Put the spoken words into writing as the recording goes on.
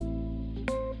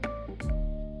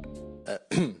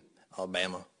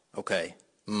Alabama. Okay.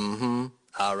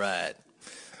 All right.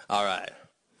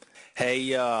 Hey,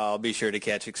 y'all, be sure to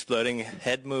catch Exploding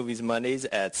Head Movies Mondays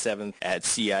at 7 at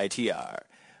CITR.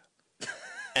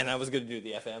 And I was going to do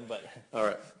the FM, but... All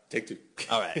right. Take two.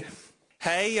 All right.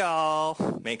 Hey,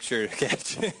 y'all. Make sure to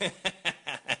catch...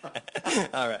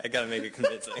 All right, I got to make it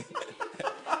convincing.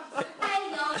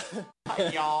 Hey, y'all. Hi,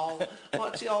 y'all.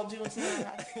 What y'all doing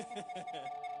tonight?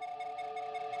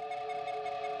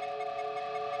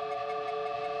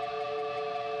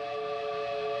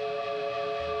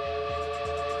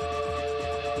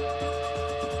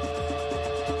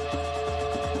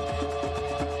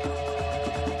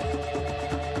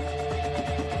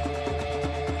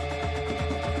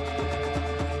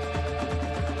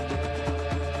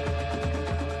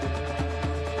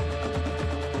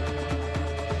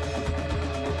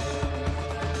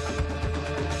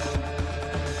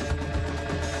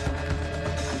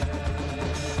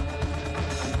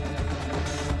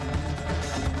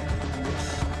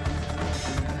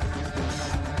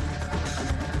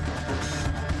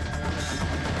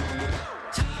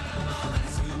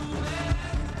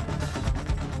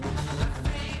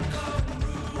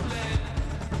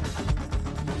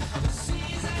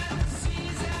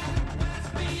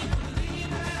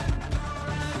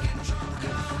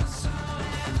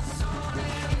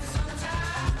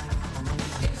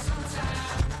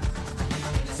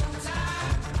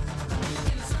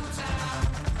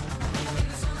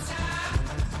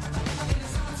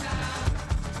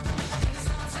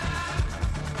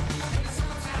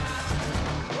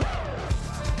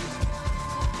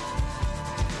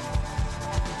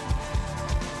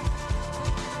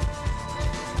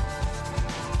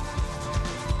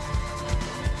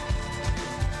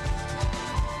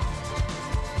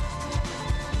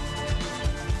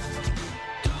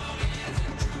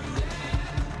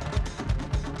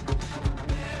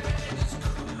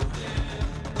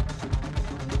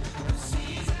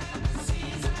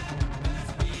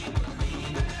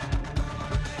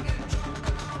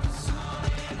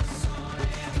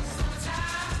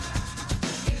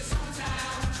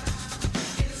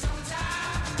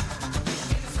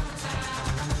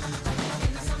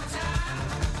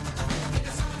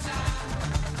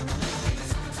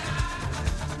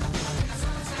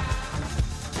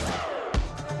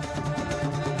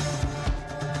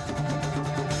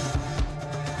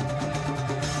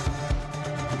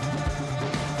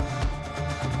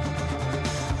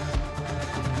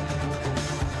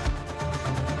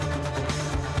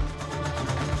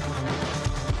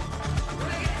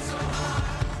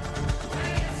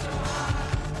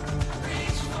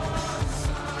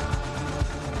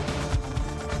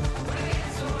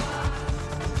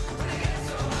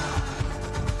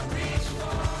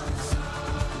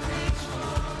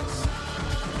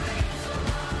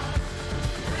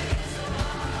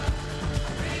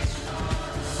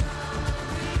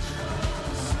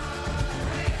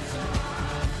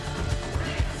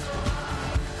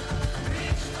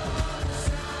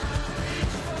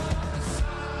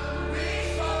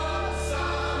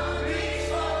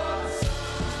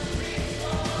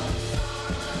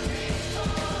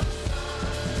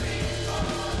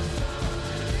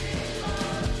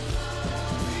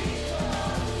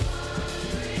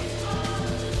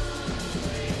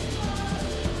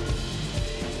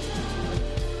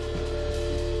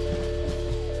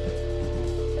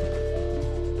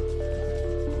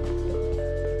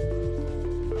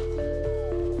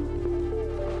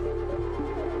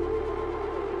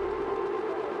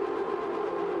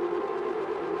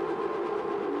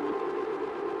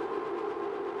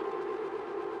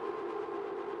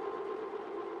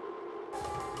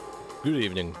 Good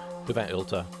evening, Kava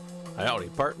Ilta. Howdy,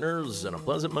 partners, and a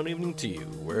pleasant Monday evening to you,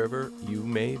 wherever you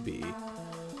may be.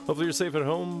 Hopefully you're safe at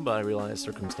home, but I realize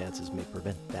circumstances may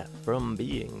prevent that from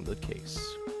being the case.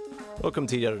 Welcome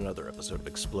to yet another episode of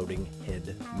Exploding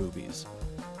Head Movies.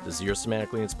 This is your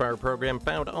cinematically inspired program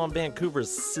found on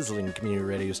Vancouver's sizzling community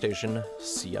radio station,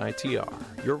 CITR,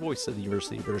 your voice of the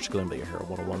University of British Columbia here at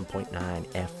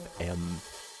 101.9 FM.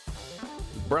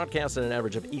 Broadcast at an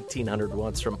average of 1,800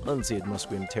 watts from unceded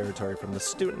Musqueam territory from the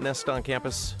student nest on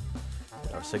campus.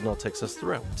 And our signal takes us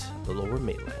throughout the lower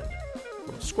mainland,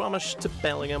 from Squamish to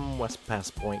Bellingham, west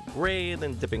past Point Grey,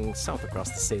 then dipping south across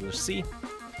the Salish Sea,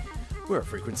 where our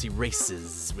frequency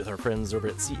races with our friends over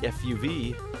at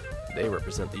CFUV. They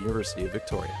represent the University of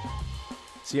Victoria.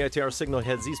 CITR signal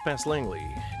heads east past Langley,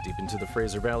 deep into the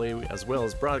Fraser Valley, as well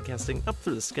as broadcasting up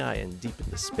through the sky and deep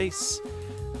into space,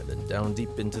 and then down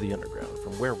deep into the underground,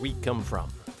 from where we come from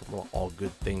where all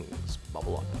good things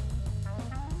bubble up.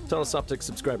 Telus Optic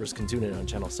subscribers can tune in on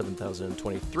channel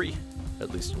 7023,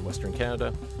 at least in Western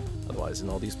Canada. Otherwise, in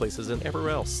all these places and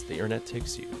everywhere else the internet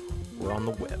takes you. We're on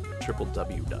the web at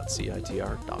www.citr.ca.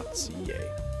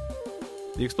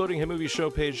 The Exploding Head Movies show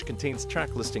page contains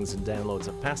track listings and downloads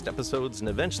of past episodes, and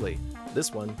eventually,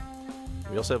 this one.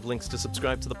 We also have links to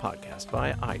subscribe to the podcast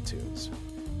via iTunes.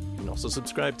 You can also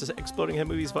subscribe to Exploding Head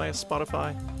Movies via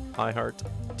Spotify, iHeart,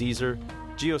 Deezer,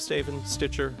 GeoStaven,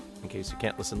 Stitcher, in case you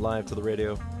can't listen live to the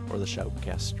radio or the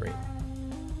Shoutcast stream.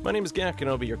 My name is Gak, and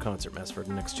I'll be your concert master for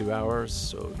the next 2 hours,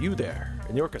 so you there,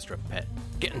 in the orchestra pet,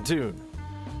 get in tune.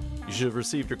 You should have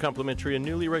received your complimentary and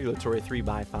newly regulatory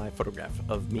 3x5 photograph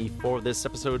of me for this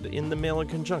episode in the mail in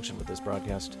conjunction with this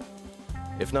broadcast.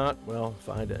 If not, well,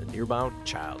 find a nearby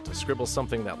child to scribble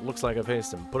something that looks like a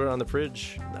face and put it on the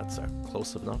fridge. That's a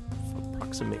close enough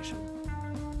approximation.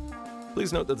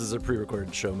 Please note that this is a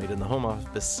pre-recorded show made in the home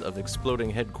office of Exploding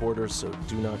Headquarters, so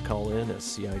do not call in as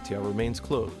CITR remains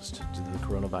closed due to the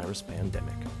coronavirus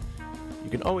pandemic. You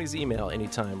can always email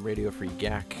anytime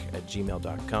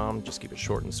radiofreegak@gmail.com. Just keep it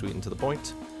short and sweet and to the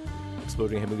point.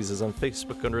 Exploding Head Movies is on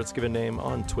Facebook under its given name,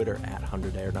 on Twitter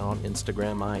 @100air, and on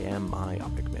Instagram I am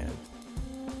myopicman.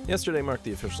 Yesterday marked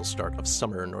the official start of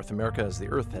summer in North America as the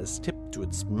Earth has tipped to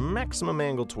its maximum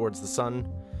angle towards the sun.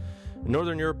 In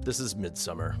Northern Europe, this is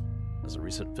midsummer, as a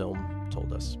recent film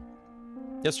told us.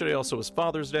 Yesterday also was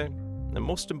Father's Day, and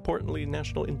most importantly,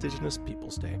 National Indigenous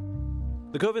Peoples Day.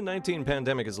 The COVID-19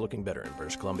 pandemic is looking better in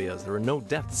British Columbia as there are no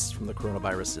deaths from the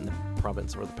coronavirus in the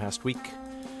province over the past week.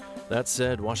 That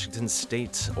said, Washington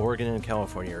State, Oregon, and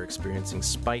California are experiencing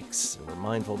spikes, and we're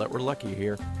mindful that we're lucky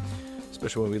here,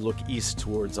 especially when we look east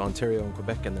towards Ontario and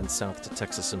Quebec and then south to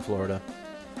Texas and Florida.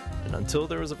 And until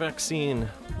there is a vaccine,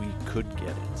 we could get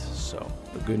it. So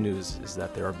the good news is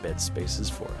that there are bed spaces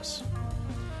for us.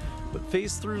 But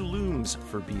phase 3 looms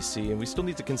for BC, and we still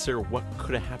need to consider what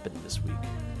could have happened this week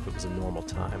if it was a normal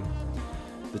time.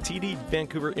 The TD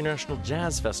Vancouver International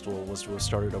Jazz Festival was to have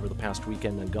started over the past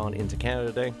weekend and gone into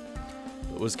Canada Day,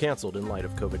 but was cancelled in light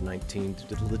of COVID-19 due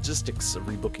to the logistics of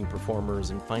rebooking performers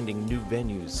and finding new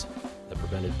venues that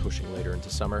prevented pushing later into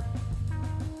summer.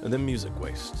 And then Music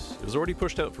Waste. It was already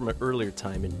pushed out from an earlier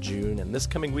time in June, and this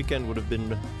coming weekend would have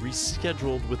been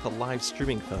rescheduled with a live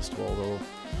streaming festival, although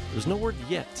there's no word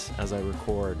yet, as I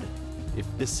record, if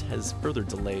this has further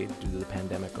delayed due to the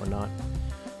pandemic or not.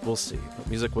 We'll see. But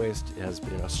Music Waste has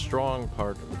been a strong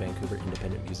part of the Vancouver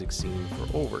independent music scene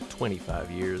for over 25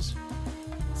 years.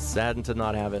 It's saddened to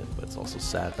not have it, but it's also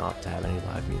sad not to have any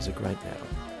live music right now.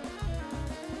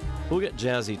 We'll get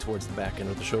jazzy towards the back end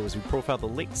of the show as we profile the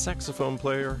late saxophone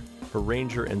player,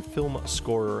 arranger, and film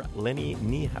scorer Lenny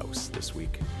Niehaus this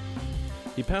week.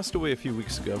 He passed away a few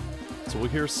weeks ago, so we'll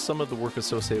hear some of the work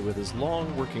associated with his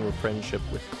long working friendship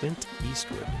with Clint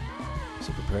Eastwood.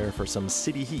 So prepare for some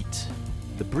city heat,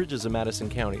 The Bridges of Madison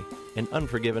County, and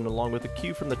Unforgiven, along with a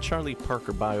cue from the Charlie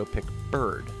Parker biopic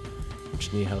Bird, which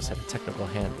Niehaus had a technical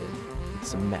hand in, and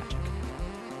some magic.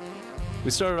 We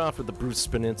started off with the Bruce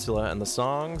Peninsula and the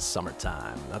song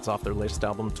Summertime. That's off their latest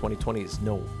album, 2020's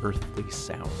No Earthly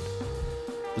Sound.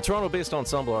 The Toronto-based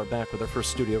ensemble are back with their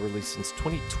first studio release since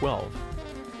 2012.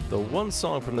 The one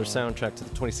song from their soundtrack to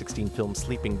the 2016 film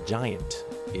Sleeping Giant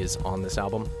is on this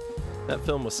album. That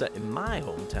film was set in my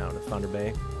hometown of Thunder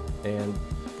Bay, and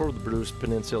for the Bruce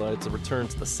Peninsula, it's a return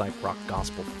to the psych rock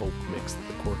gospel folk mix that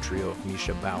the core trio of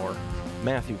Misha Bauer,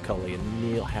 Matthew Cully, and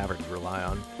Neil Haverty rely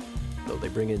on, though they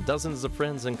bring in dozens of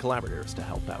friends and collaborators to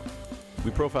help out. We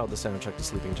profiled the soundtrack to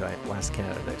Sleeping Giant last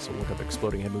Canada Day, so look up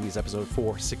Exploding Head Movies episode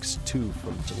 462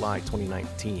 from July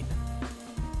 2019.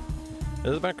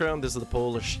 In the background, this is the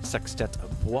Polish sextet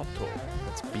Błoto.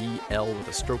 That's B-L with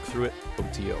a stroke through it,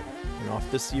 O-T-O. And off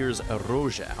this year's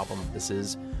Roja album, this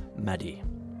is Madi.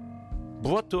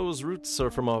 Błoto's roots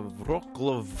are from a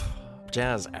Wrocław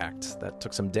jazz act that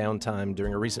took some downtime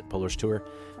during a recent Polish tour,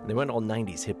 and they went all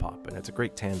 90s hip-hop, and it's a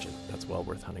great tangent that's well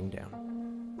worth hunting down.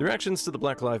 The reactions to the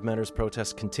Black Lives Matter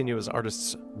protests continue as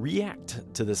artists react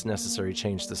to this necessary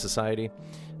change to society,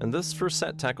 and this first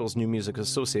set tackles new music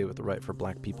associated with the right for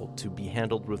black people to be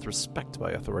handled with respect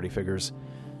by authority figures,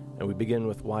 and we begin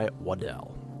with Wyatt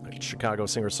Waddell, a Chicago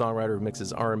singer-songwriter who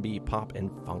mixes R&B, pop,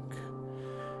 and funk.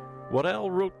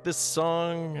 Waddell wrote this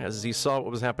song as he saw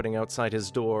what was happening outside his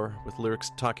door, with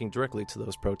lyrics talking directly to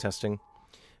those protesting,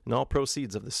 and all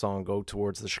proceeds of the song go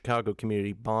towards the Chicago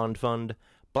Community Bond Fund,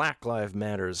 Black Lives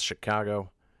Matters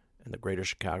Chicago, and the Greater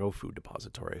Chicago Food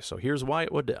Depository. So here's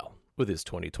Wyatt Waddell with his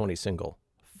 2020 single,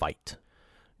 Fight.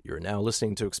 You're now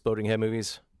listening to Exploding Head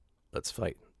Movies. Let's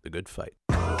fight the good fight.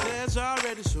 There's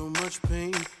already so much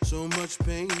pain, so much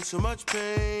pain, so much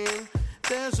pain.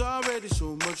 There's already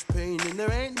so much pain, and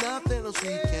there ain't nothing else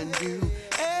we can do.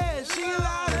 Hey, sing it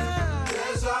louder.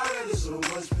 There's already so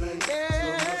much pain,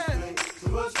 so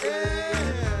much pain.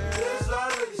 There's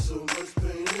already so much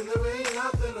pain, and there ain't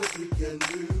nothing else we can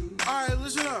do. Alright,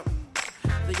 listen up.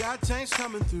 They got tanks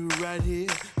coming through right here,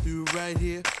 through right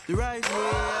here, through right here.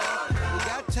 They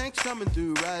got tanks coming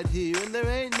through right here, and there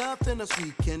ain't nothing else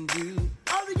we can do.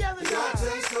 All together, they got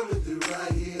tanks coming through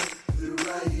right here, through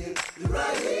right here, through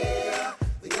right here.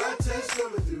 They got tanks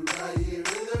coming through right here,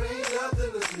 and there ain't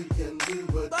nothing else we can do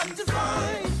but to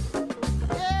fight.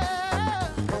 Yeah,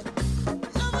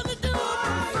 nothing to do but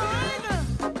fight.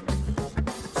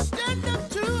 Stand up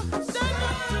to the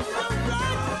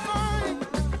right to fight.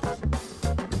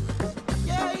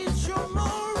 Yeah, it's your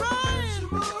moral right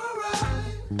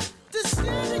to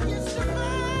stand against the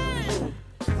fight.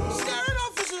 Staring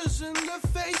officers in the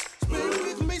face, spraying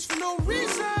with mace for no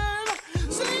reason.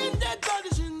 Seeing dead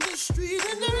bodies in the street,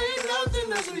 and there ain't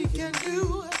nothing else we can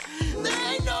do. There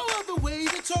ain't no other way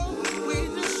to talk, way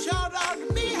to shout out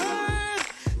and be heard.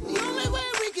 The only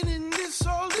way we can end this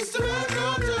all is to make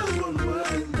all tell one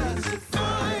word, and that's a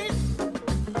fight.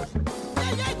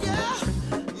 Yeah.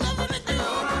 Nothing to do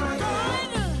but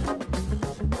fight.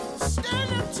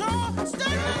 Stand up tall,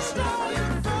 stand up strong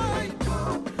and fight.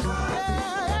 Yeah.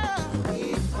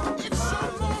 It's so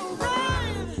more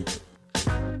right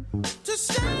to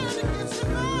stand against the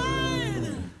fight.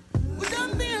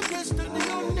 Without being pressed under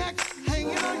your neck,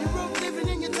 hanging on your rope, living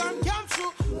in your time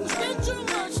capsule. We spend too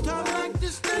much time like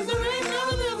this, there ain't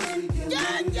nothing else.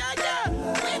 Yeah.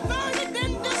 We've already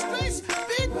been disgraced,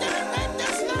 beat down and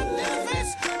just slapped in the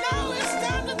face. Now it's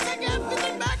time to take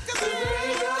everything back, 'cause there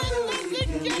ain't nothing we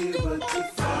can do but to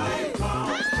fight.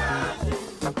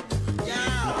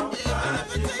 Yeah, even if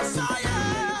it takes all, yeah.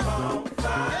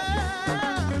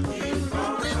 We've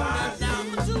been down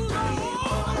for too long.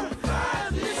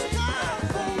 And it's time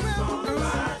for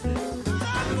revolution.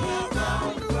 Time for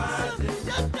revolution.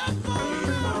 Yeah, time for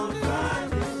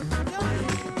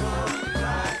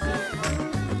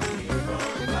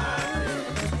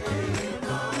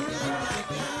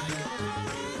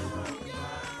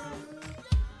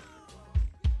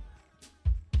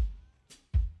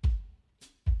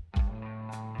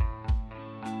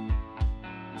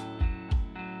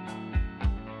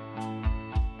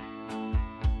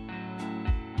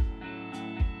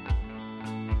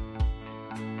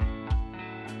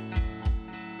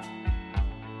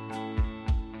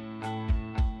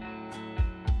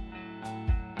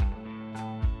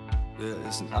There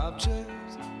is an object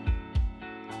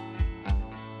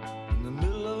in the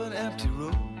middle of an empty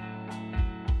room.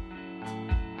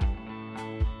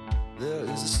 There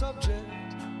is a subject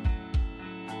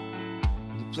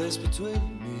in the place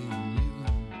between me and you.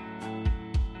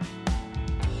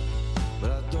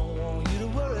 But I don't want you to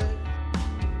worry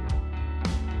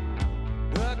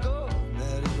where I go in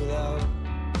that evil hour.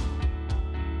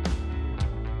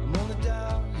 I'm only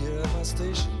down here at my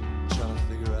station trying to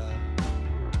figure out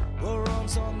what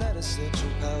runs on that essential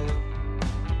power.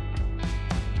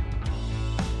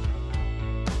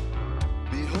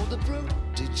 Behold the brute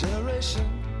degeneration.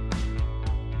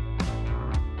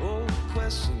 Old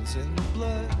questions in the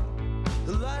blood.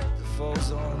 The light that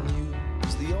falls on you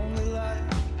is the only light.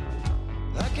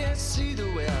 I can't see the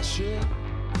way I should.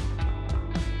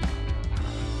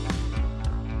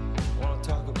 Wanna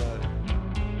talk about it?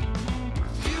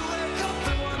 If you wake up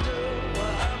and wonder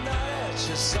why I'm not at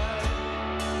your side,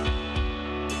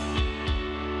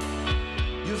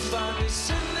 you find me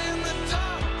sitting in the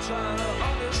dark, trying to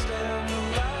understand the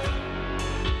light.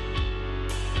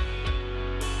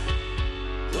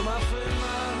 Though my friend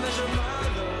might measure my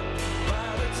love by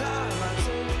the time I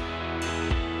take,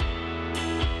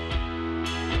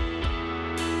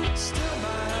 still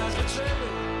my eyes betray me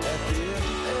at the end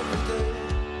of every day.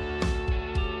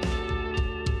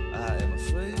 I am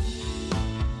afraid.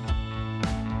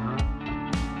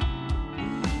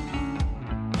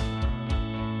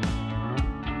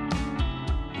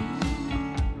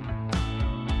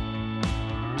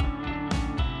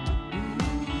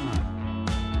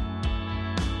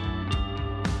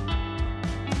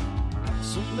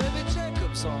 So maybe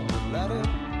Jacob's on the ladder,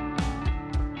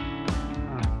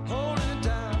 holding it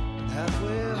down and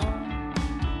halfway home.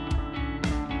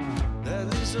 That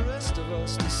leaves the rest of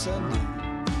us descending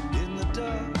in the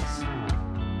dust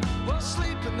while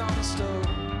sleeping on the stove.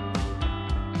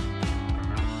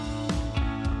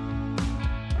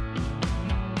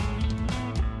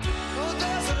 Oh,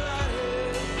 there's a light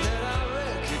here that I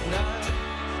recognize.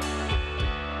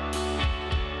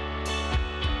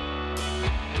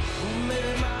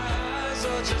 Maybe my eyes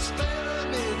are just failing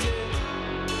me again.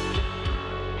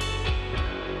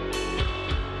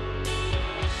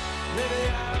 Maybe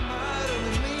I might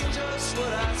only mean just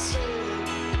what I say.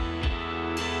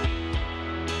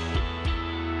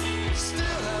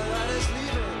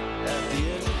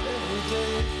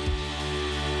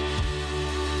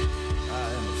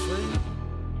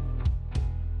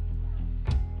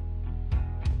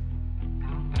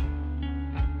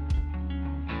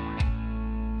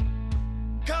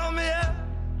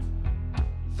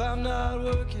 I'm not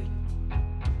working.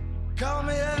 Call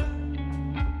me out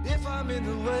if I'm in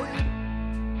the way.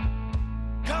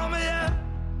 Call me out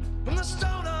from the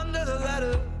stone under the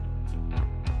ladder.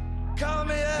 Call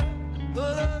me out for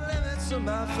the limits of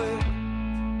my faith.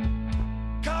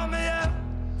 Call me out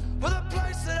for the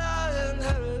place that I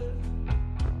inherit.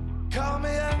 Call me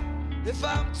out if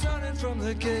I'm turning from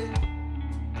the gate.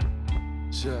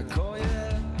 Should I call you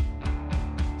out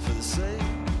for the sake?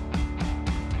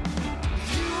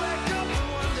 If you wake up and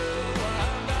wonder why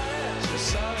I'm not at your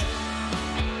side,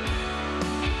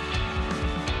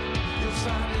 you'll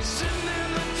find me sitting in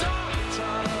the dark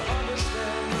trying to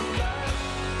understand the light.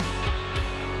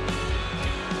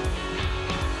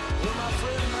 Well, my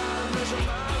friend, I measure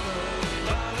my love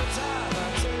by the time I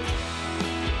take.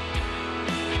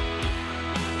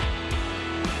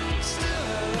 Still,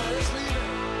 I is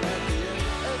leaving at the end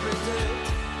every day.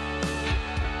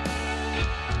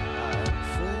 I'm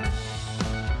free.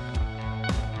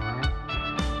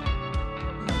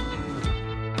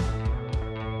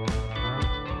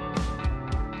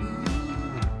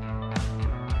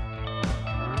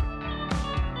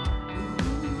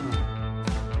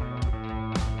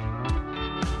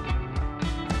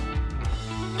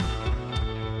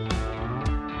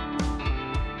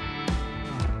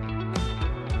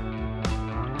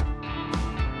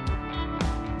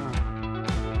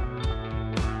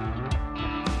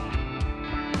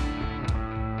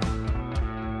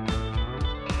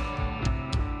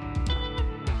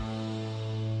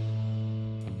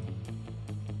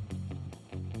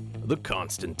 The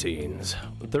Constantines,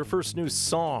 with their first new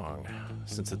song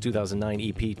since the 2009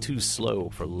 EP Too Slow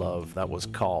for Love, that was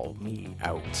Call Me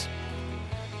Out.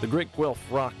 The Great Guelph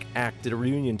rock act did a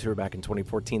reunion tour back in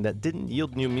 2014 that didn't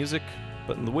yield new music,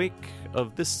 but in the wake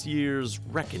of this year's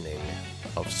reckoning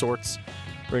of sorts,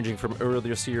 ranging from earlier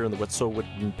this year in the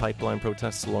Wet'suwet'en pipeline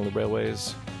protests along the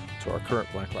railways to our current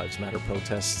Black Lives Matter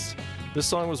protests, this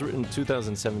song was written in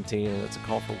 2017, and it's a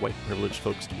call for white privileged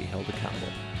folks to be held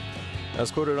accountable. As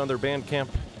quoted on their Bandcamp,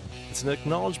 it's an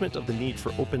acknowledgement of the need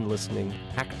for open listening,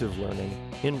 active learning,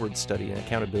 inward study, and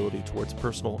accountability towards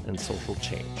personal and social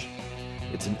change.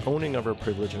 It's an owning of our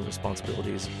privilege and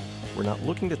responsibilities. We're not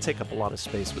looking to take up a lot of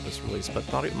space with this release, but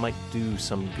thought it might do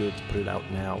some good to put it out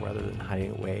now rather than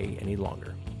hiding away any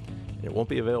longer. And it won't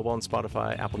be available on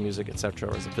Spotify, Apple Music,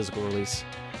 etc. as a physical release.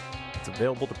 It's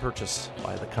available to purchase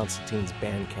via the Constantines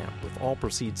Bandcamp, with all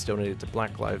proceeds donated to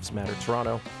Black Lives Matter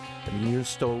Toronto and the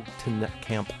Wet'suwet'en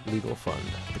Camp Legal Fund,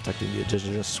 protecting the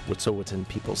indigenous Wet'suwet'en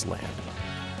people's land.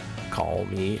 Call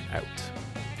Me Out.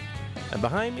 And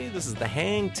behind me, this is the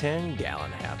Hang 10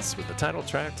 Gallon Hats with the title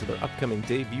track to their upcoming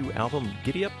debut album,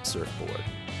 Giddy Up Surfboard.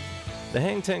 The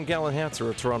Hang 10 Gallon Hats are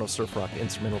a Toronto surf rock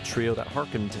instrumental trio that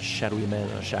harken to Shadowy Men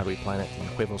on a Shadowy Planet and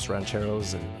Huevos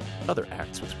Rancheros and other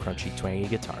acts with crunchy, twangy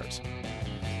guitars.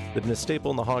 They've been a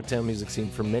staple in the Hogtown music scene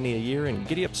for many a year, and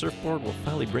Giddy Up Surfboard will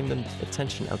finally bring them to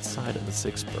attention outside of the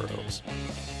Six Boroughs.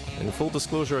 And in full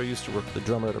disclosure, I used to work with the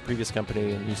drummer at a previous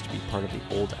company and used to be part of the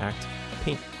old act,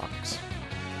 Paint Box.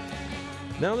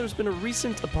 Now there's been a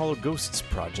recent Apollo Ghosts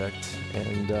project,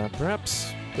 and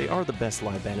perhaps they are the best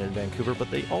live band in Vancouver,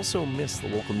 but they also miss the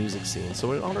local music scene.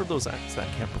 So in honor of those acts that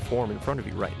can't perform in front of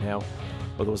you right now,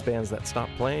 or those bands that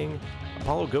stopped playing,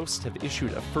 Apollo Ghosts have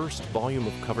issued a first volume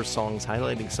of cover songs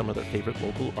highlighting some of their favorite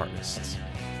local artists.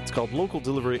 It's called Local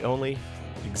Delivery Only.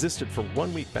 It existed for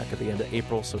 1 week back at the end of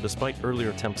April, so despite earlier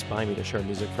attempts by me to share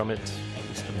music from it, at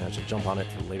least I managed to jump on it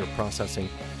for later processing,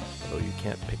 although you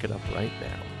can't pick it up right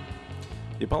now.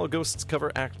 The Apollo Ghosts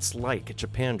cover acts like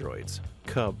Japandroids,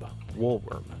 Cub,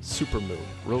 Woolworm, Supermoon,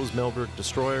 Rose Melberg,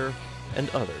 Destroyer, and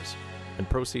others, and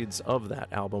proceeds of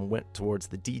that album went towards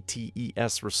the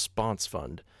DTES Response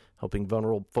Fund, helping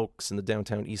vulnerable folks in the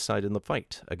downtown east side in the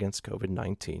fight against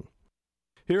COVID-19.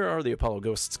 Here are the Apollo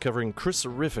Ghosts covering Chris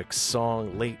Horrific's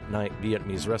song Late Night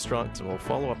Vietnamese Restaurant, and we'll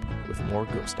follow up with more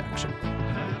ghost action.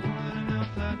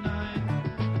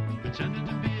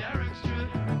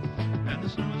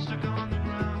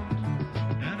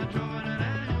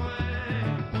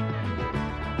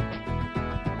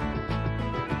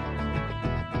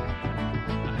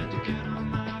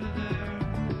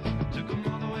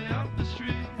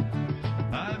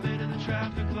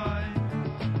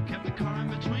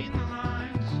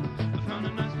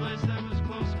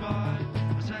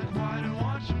 Quiet and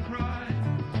watch him cry.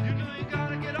 You know you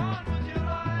gotta get on with your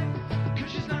life.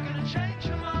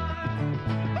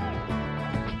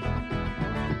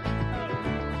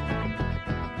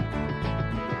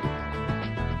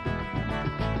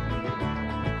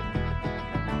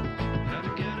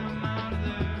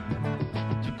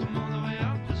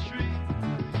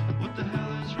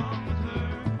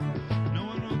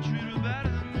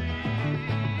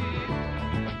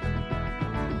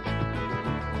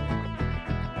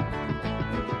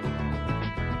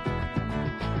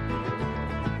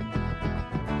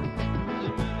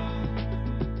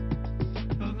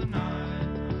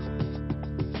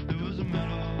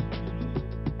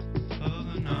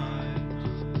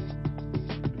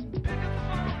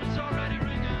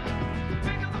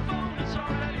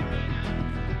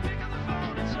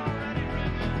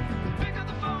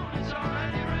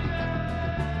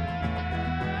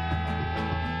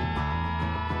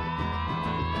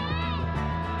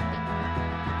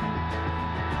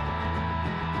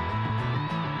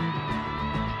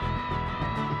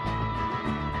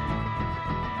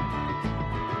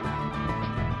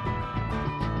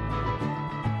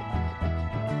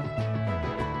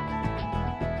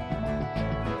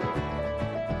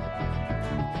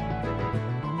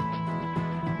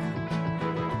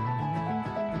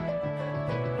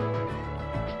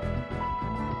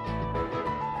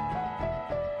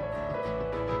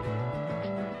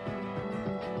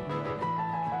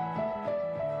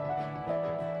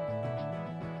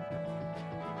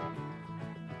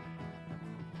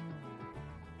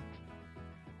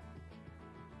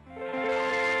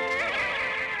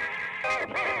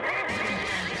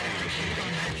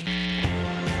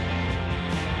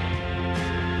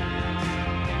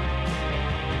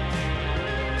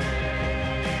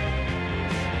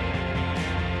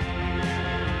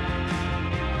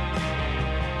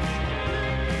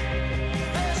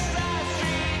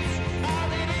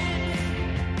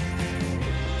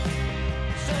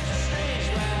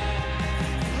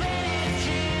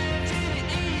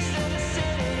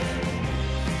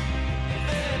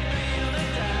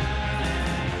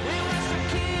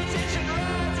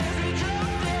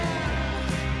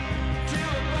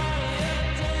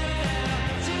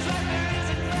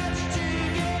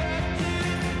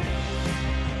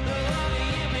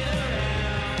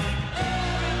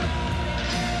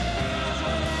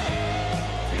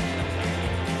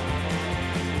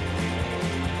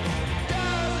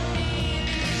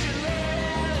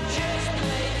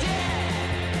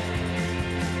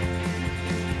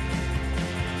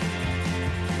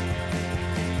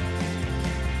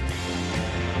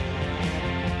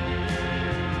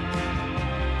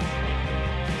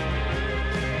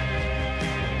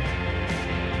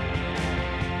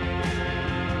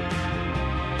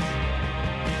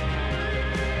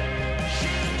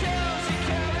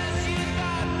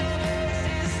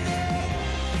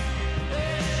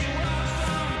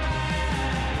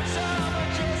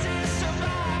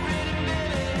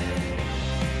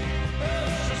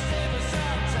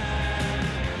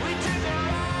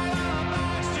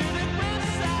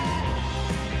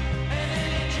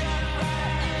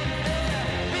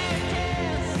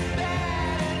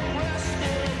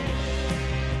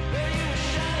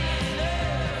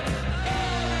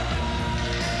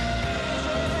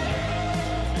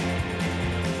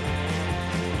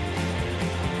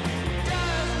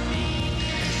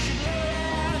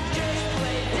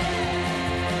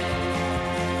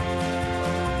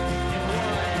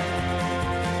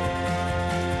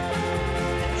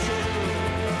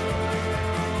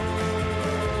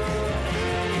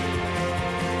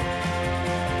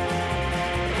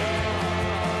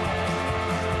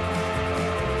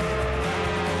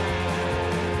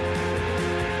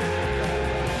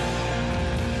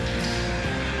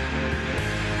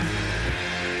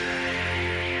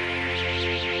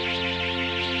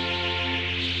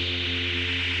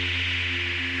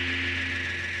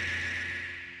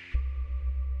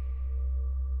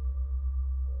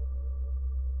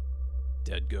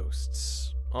 Dead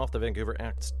Ghosts. Off the Vancouver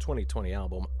Act's 2020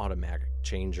 album Automatic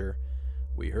Changer,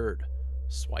 we heard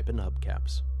Swiping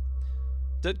Hubcaps.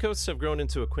 Dead Ghosts have grown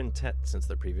into a quintet since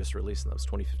their previous release, and that was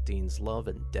 2015's Love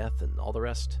and Death and all the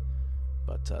rest,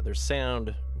 but their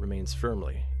sound remains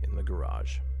firmly in the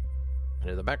garage. And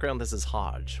in the background, this is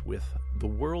Hodge with The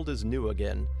World Is New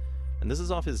Again, and this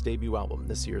is off his debut album,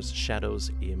 this year's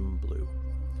Shadows in Blue.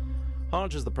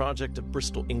 Hodge is the project of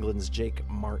Bristol, England's Jake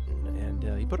Martin,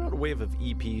 and he put out a wave of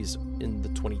EPs in the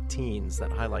 20-teens that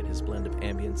highlight his blend of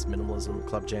ambience, minimalism,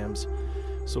 club jams.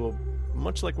 So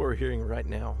much like what we're hearing right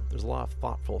now, there's a lot of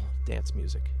thoughtful dance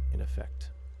music in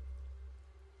effect.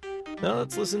 Now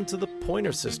let's listen to the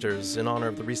Pointer Sisters in honor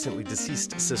of the recently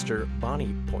deceased sister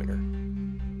Bonnie Pointer.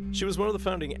 She was one of the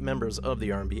founding members of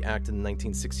the R&B Act in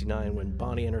 1969 when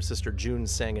Bonnie and her sister June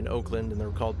sang in Oakland, and they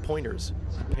were called Pointers,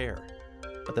 a pair.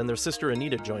 But then their sister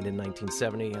Anita joined in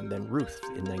 1970, and then Ruth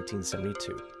in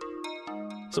 1972.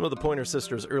 Some of the Pointer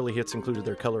Sisters' early hits included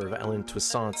their cover of Alain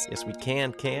Toussaint's Yes We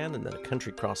Can, and then a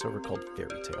country crossover called Fairy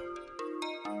Tale.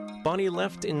 Bonnie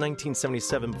left in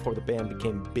 1977 before the band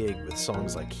became big with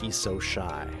songs like He's So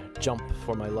Shy, Jump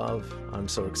for My Love, I'm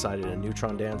So Excited, and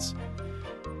Neutron Dance.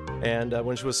 And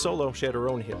when she was solo, she had her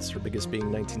own hits, her biggest being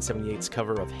 1978's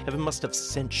cover of Heaven Must Have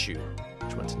Sent You,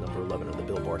 which went to number 11 on the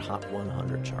Billboard Hot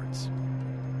 100 charts.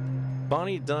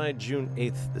 Bonnie died June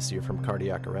 8th this year from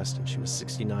cardiac arrest, and she was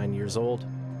 69 years old.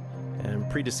 And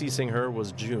predeceasing her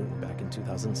was June back in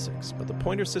 2006. But the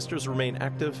Pointer Sisters remain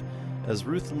active as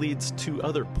Ruth leads two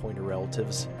other Pointer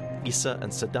relatives, Issa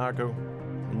and Sadago,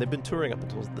 and they've been touring up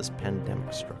until this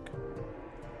pandemic struck.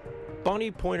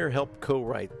 Bonnie Pointer helped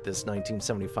co-write this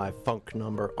 1975 funk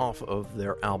number off of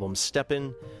their album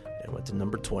Steppin', and went to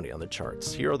number 20 on the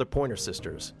charts. Here are the Pointer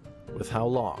Sisters with How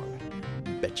Long?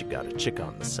 Bet You Got a Chick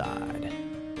on the Side.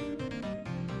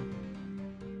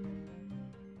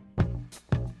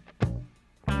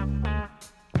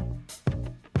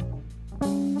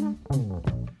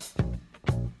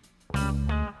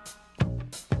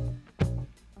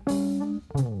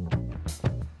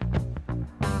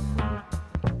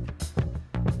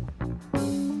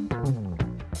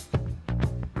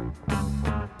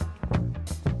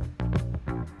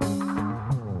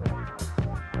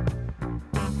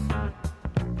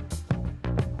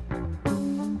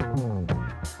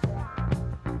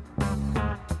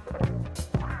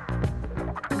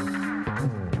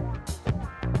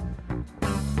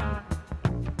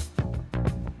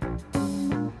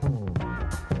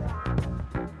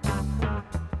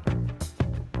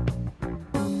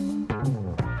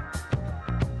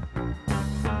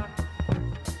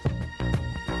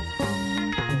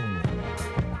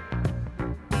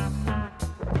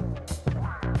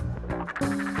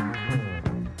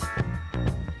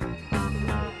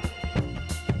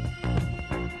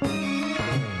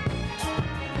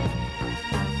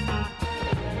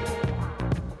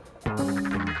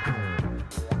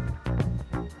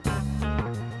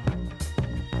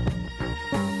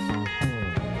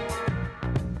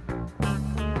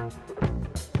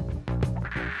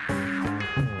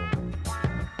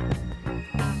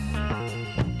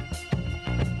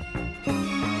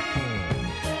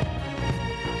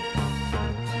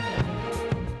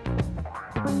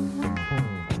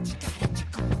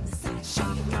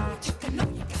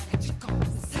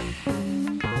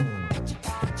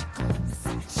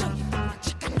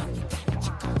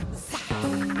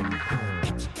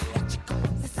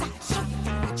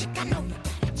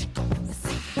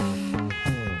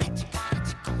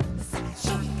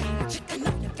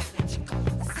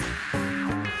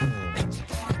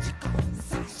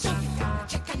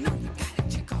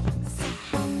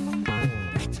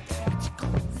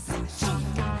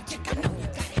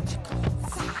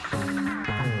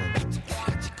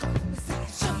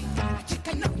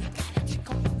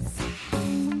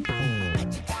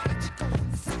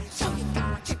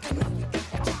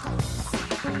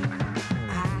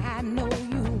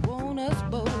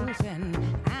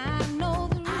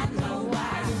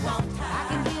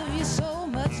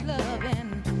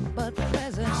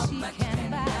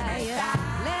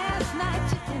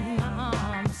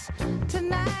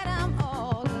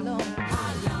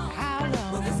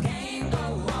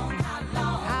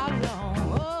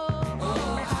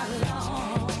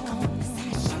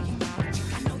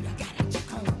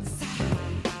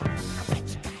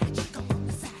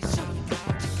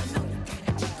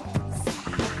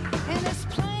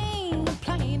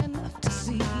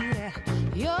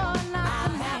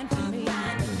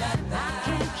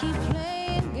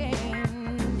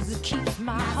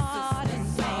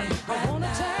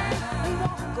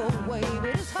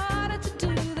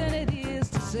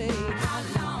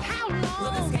 How long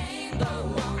will this game go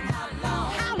on? How long?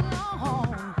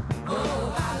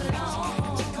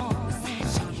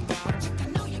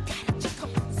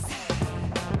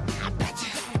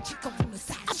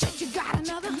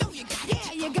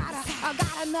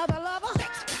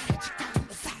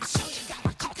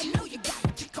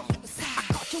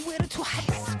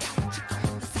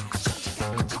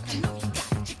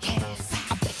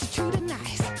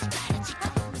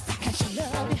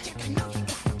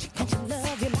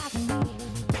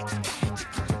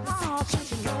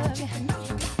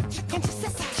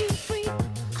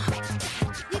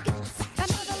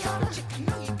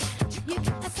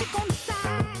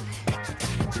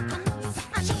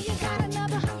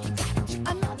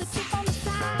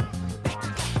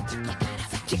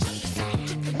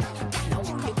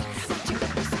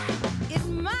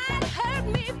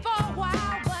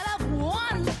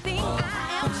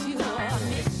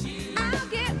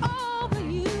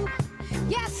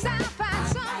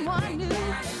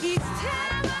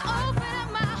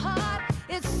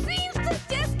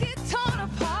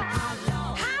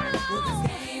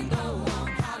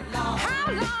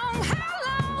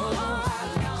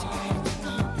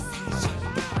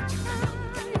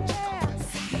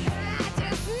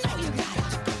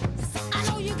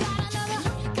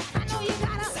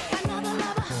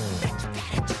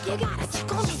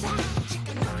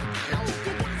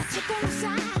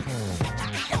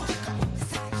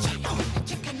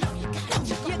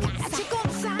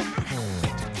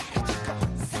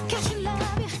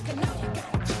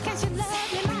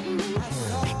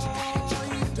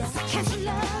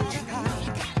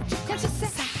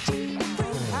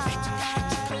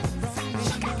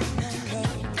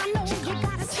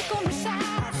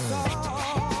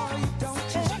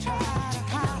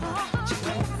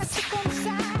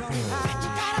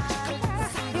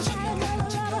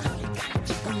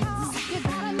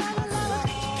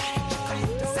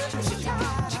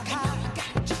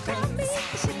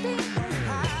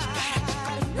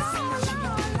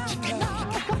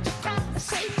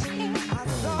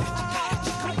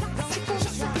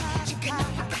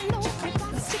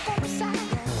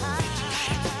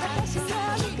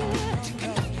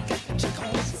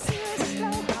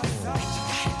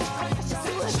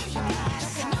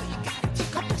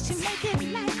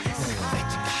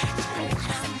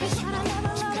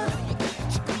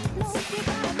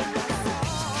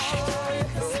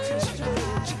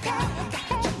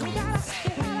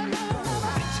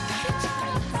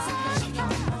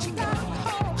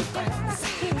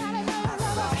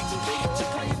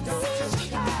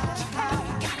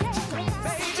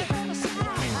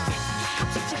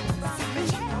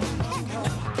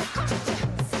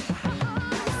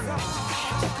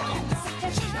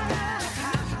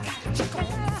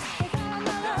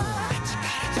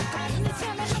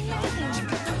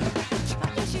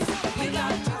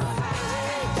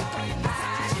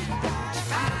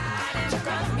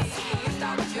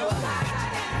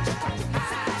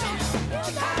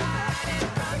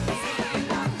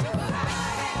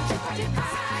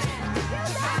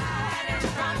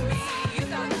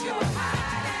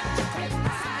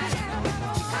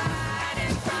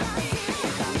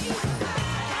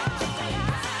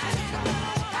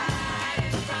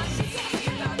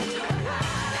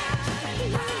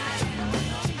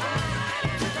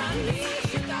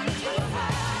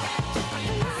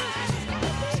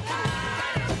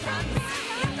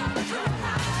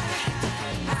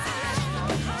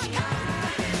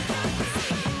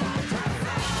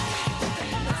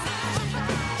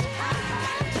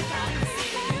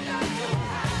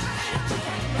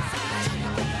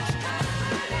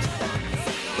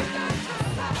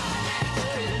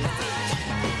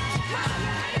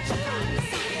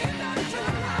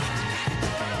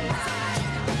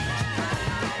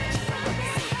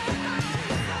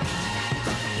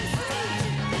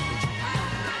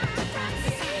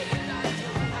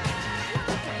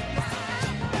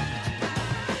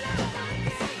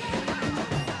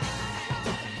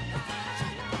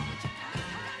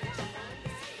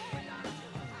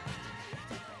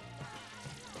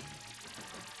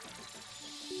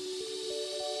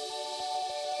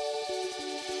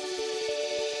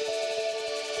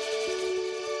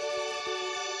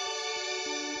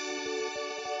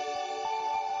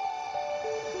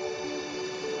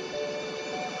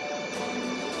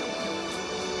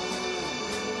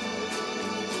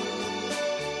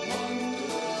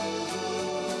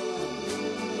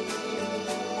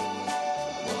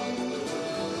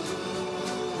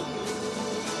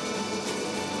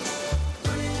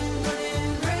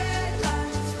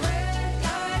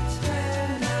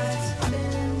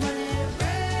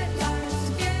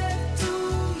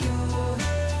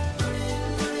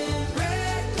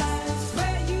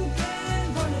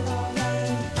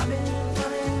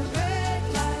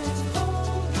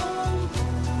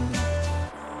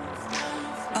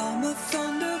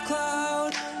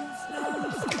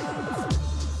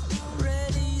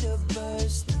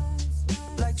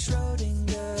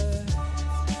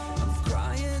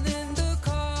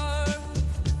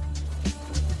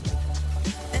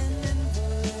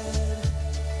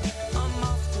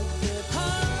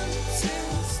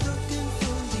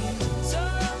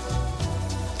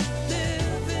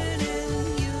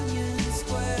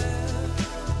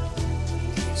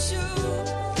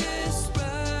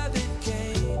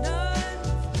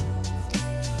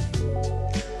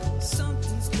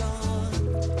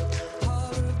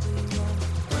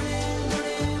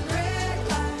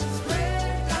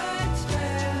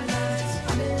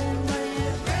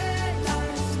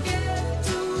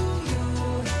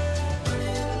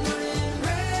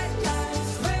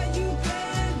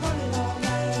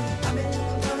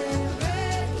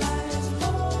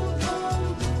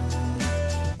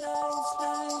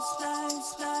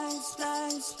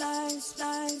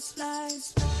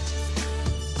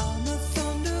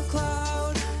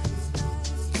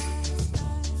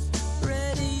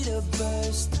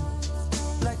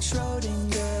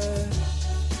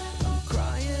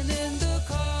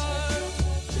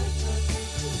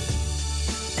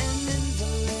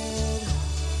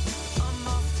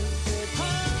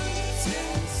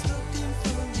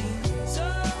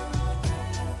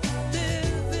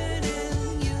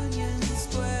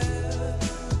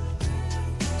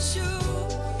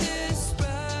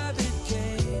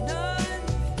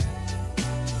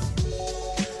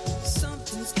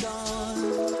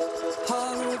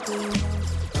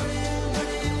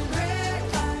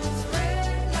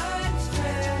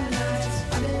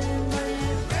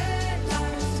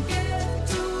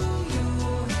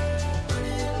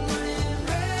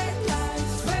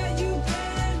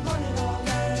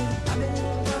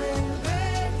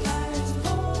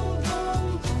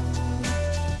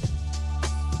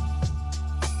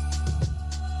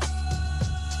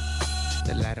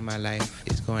 The light of my life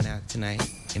is going out tonight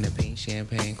in a pink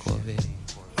champagne Corvette.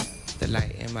 The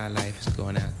light in my life is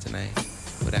going out tonight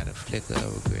without a flicker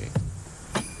of regret.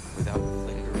 Without a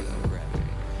flicker of regret.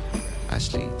 I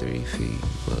sleep 3 feet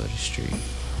above the street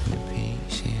in a pink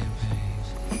champagne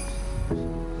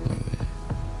Corvette.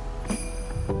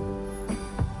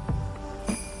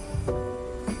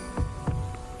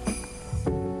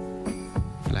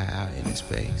 Fly out into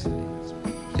space,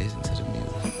 listen to the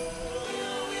music.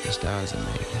 The stars are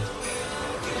making.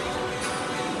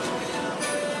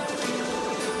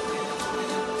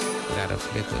 Without a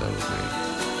flicker of regret.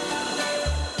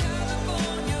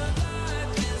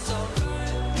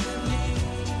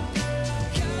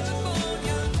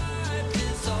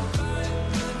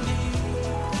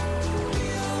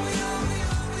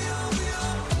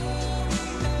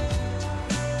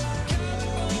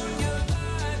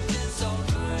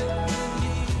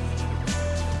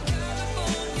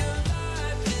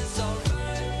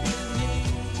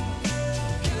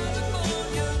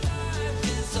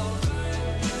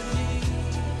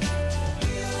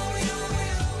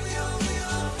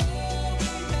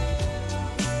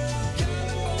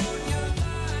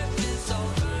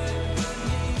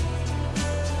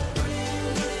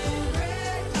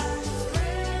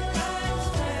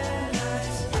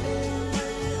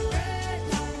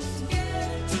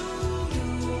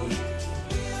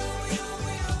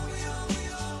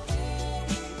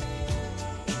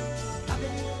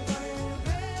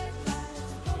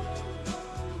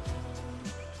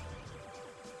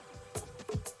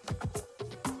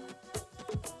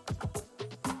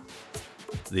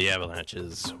 The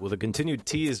Avalanches, with a continued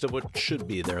tease of what should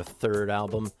be their third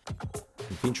album,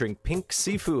 and featuring Pink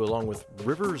Sifu along with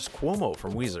Rivers Cuomo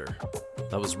from Weezer.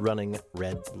 That was Running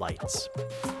Red Lights.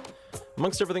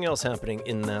 Amongst everything else happening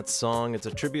in that song, it's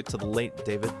a tribute to the late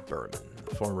David Berman,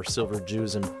 the former Silver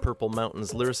Jews and Purple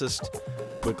Mountains lyricist,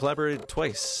 who had collaborated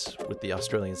twice with the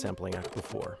Australian Sampling Act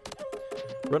before.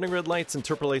 Running Red Lights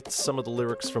interpolates some of the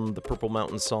lyrics from the Purple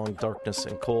Mountains song Darkness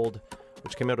and Cold,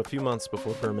 which came out a few months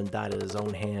before Berman died at his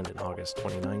own hand in August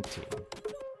 2019.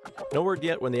 No word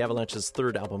yet when the Avalanche's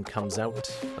third album comes out,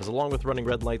 as along with Running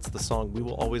Red Lights, the song We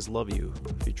Will Always Love You,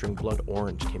 featuring Blood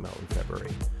Orange, came out in February.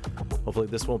 Hopefully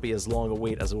this won't be as long a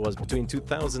wait as it was between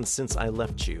 2000's Since I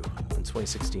Left You and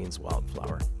 2016's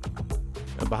Wildflower.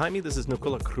 And behind me, this is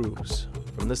Nicola Cruz.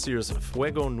 From this year's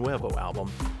Fuego Nuevo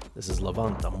album, this is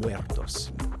Levanta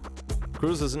Muertos.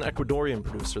 Cruz is an Ecuadorian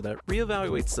producer that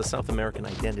reevaluates the South American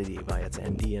identity by its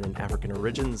Andean and African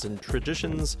origins and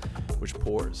traditions, which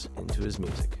pours into his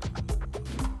music.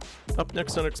 Up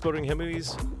next on Exploding Hit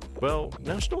Movies, well,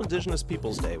 National Indigenous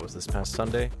Peoples Day was this past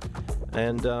Sunday,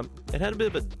 and it had a bit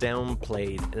of a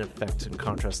downplayed effect in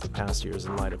contrast to past years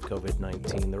in light of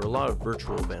COVID-19. There were a lot of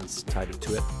virtual events tied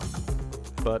to it.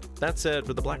 But that said,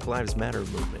 with the Black Lives Matter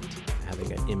movement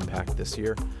having an impact this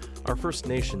year, our First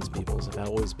Nations peoples have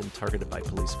always been targeted by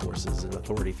police forces and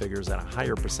authority figures at a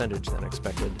higher percentage than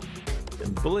expected,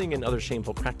 and bullying and other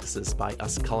shameful practices by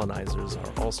us colonizers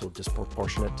are also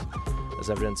disproportionate,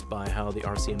 as evidenced by how the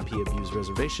RCMP abused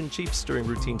reservation chiefs during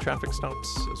routine traffic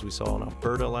stops, as we saw in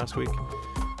Alberta last week,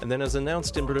 and then as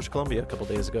announced in British Columbia a couple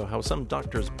days ago, how some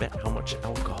doctors bet how much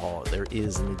alcohol there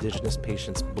is in Indigenous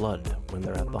patients' blood when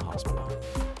they're at the hospital.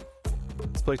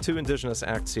 Let's play two Indigenous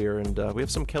acts here, and we have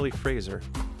some Kelly Fraser.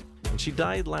 And she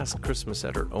died last Christmas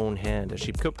at her own hand as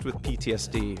she coped with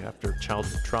PTSD after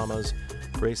childhood traumas,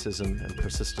 racism, and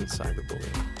persistent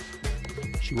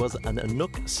cyberbullying. She was an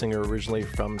Inuk singer originally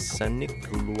from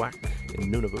Sanikluak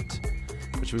in Nunavut,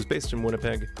 but she was based in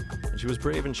Winnipeg, and she was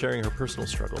brave in sharing her personal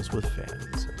struggles with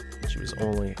fans. She was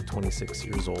only 26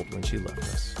 years old when she left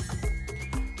us.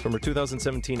 From her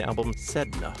 2017 album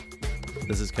Sedna,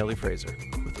 this is Kelly Fraser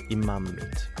with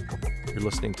Imamit. You're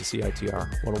listening to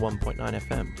CITR 101.9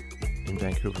 FM in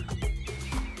Vancouver.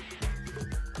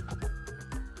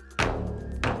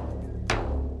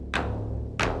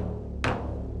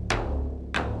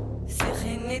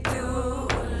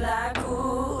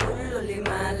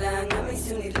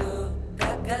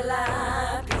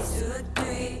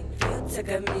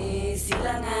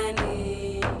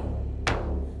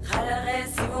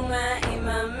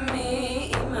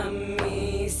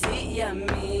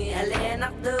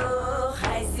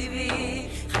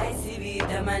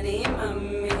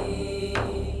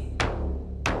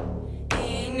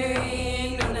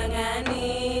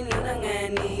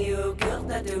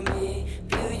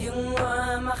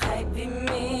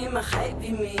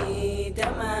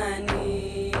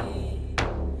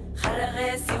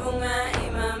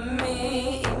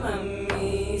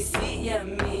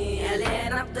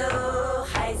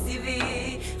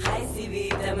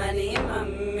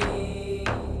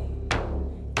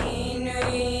 Inu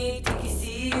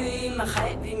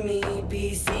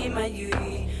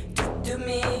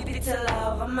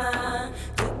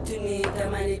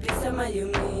manipisa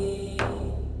mayumi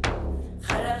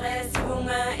Kharagesi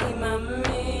bunga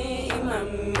imami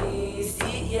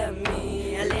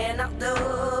siyami alenakdo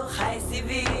Khai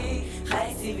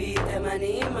sivi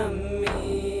tamani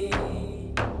imami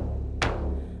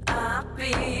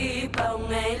Api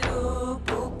paungai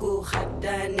lupuku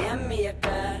khaddan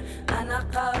yamiyaka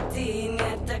Anakauti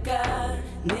netaka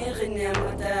Nirnya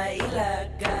mata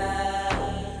ilaka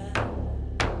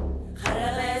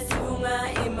Kharagesi bunga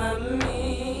imami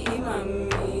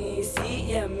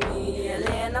siyami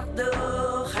alenakdo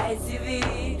Khai sivi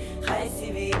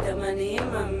tamani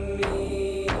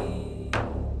imami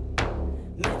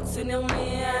Metsunyang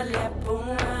mia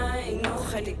lepunga Inu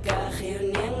khadika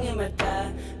khiyunyang imata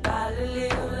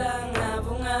Palililang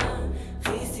abunga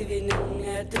Khisivi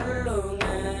nunga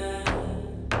tulunga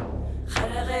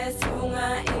Kharagesi bunga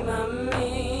imami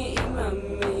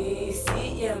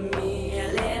siyami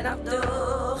alenakdo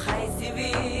Khai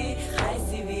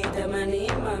sivi tamani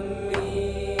imami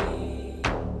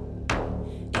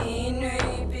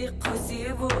Inui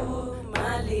pikusibu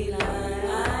malilang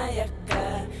ayaka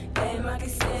Kay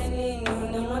makiseni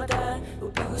nunamata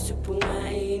Upigu supunga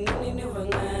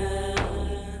inuniniwanga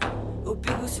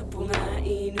Upigu supunga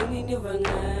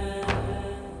inuniniwanga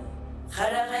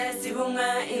Kharagesi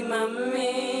bunga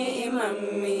imami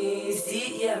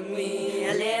siyami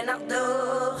alenakdo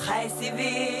Khai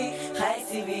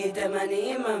sivi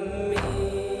tamani imami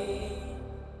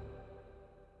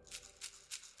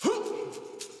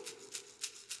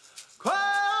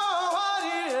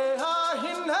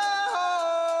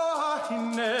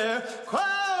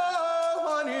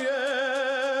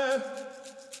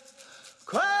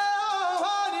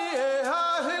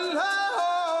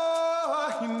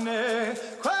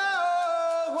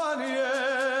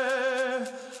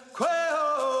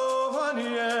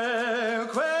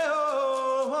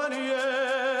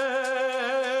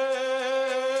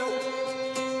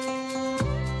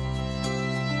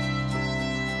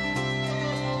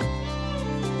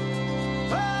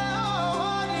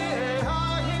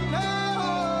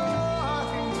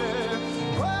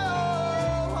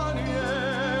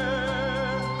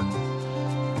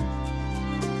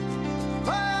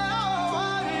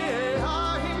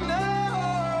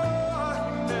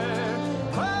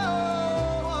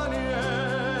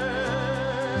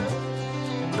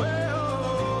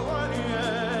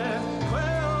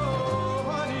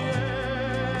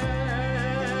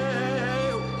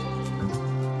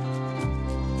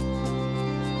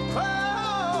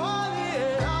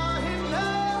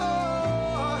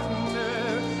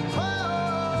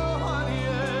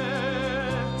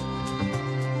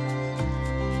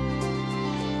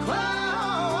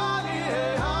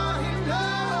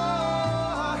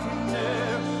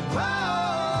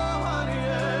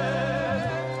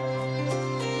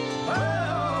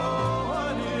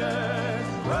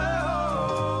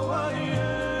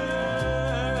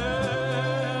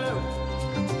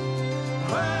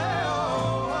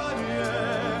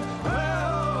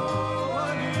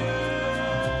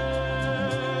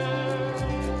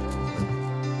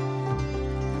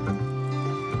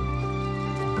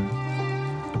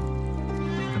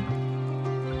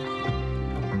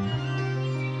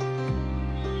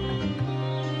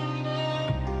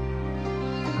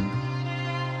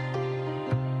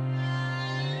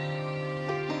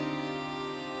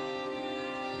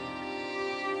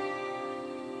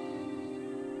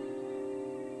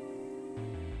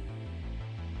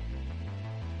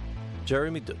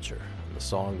Jeremy Dutcher, and the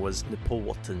song was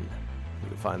Nipowatin. You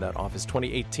can find that off his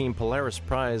 2018 Polaris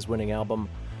Prize-winning album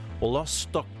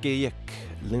Wolostokgeyik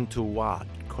Lintuwad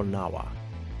Konawa.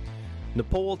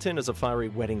 Nipowatin is a fiery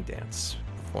wedding dance,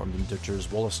 performed in Dutcher's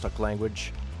Wolostok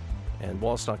language, and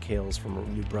Wolostok hails from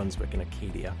New Brunswick in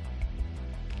Acadia.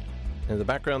 In the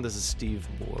background, this is Steve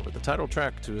Moore with the title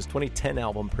track to his 2010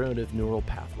 album Primitive Neural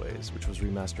Pathways, which was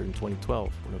remastered in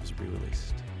 2012 when it was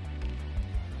re-released.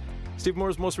 Steve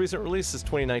Moore's most recent release is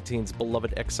 2019's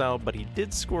Beloved Exile, but he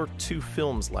did score 2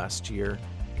 films last year,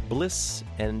 Bliss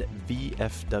and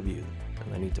VFW,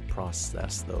 and I need to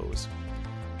process those.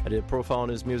 I did a profile on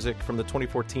his music from the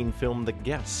 2014 film The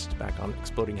Guest, back on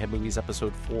Exploding Head Movies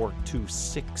episode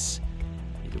 426.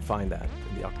 You can find that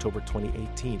in the October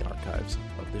 2018 archives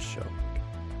of this show.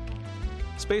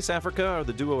 Space Africa are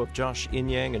the duo of Josh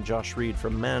Inyang and Josh Reed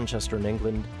from Manchester in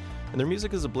England, and their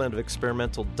music is a blend of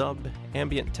experimental dub,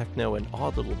 ambient techno, and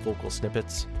odd little vocal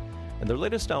snippets. And their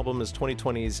latest album is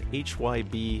 2020's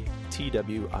HYB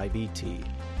TWIBT,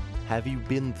 Have You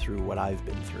Been Through What I've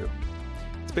Been Through?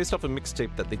 It's based off a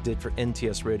mixtape that they did for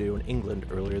NTS Radio in England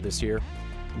earlier this year,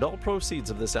 and all proceeds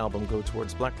of this album go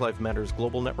towards Black Lives Matter's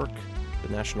global network, the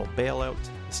National Bailout,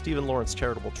 the Stephen Lawrence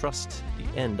Charitable Trust, the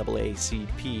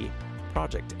NAACP,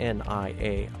 Project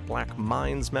NIA, Black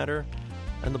Minds Matter,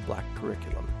 and the Black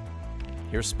Curriculum.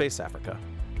 Here's Space Africa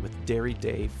with Dairy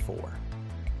Day 4.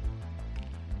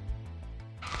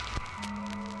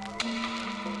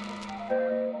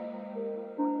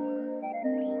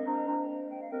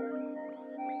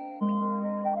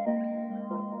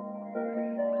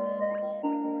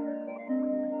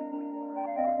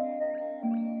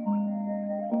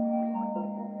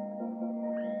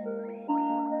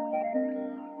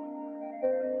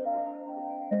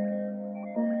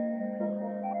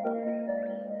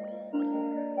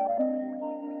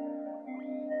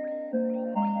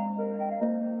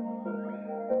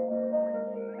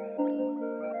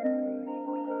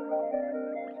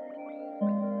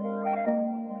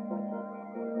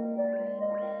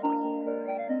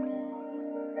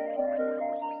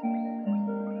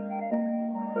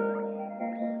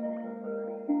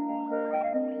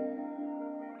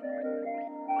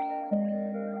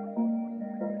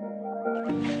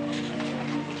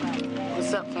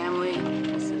 What's up, family?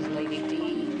 This is Lady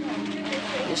D.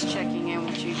 Just checking in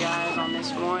with you guys on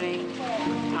this morning.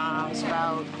 It's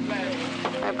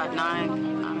about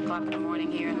 9 o'clock in the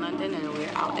morning here in London, and we're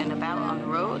out and about on the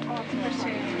road,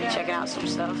 checking out some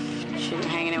stuff.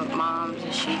 Hanging in with Mom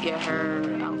as she get her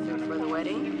outfit for the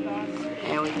wedding,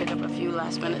 and we pick up a few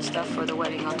last-minute stuff for the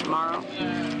wedding on tomorrow.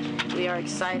 We are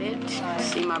excited to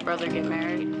see my brother get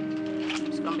married.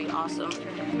 It's gonna be awesome.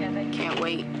 Can't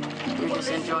wait. We're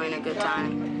just enjoying a good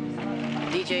time.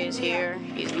 DJ is here.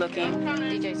 He's looking.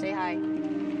 DJ, say hi.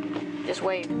 Just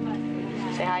wave.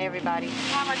 Say hi, everybody.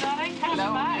 Hi, my darling. Hello.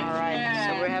 All right.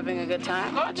 So we're having a good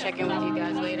time. I'll check in with you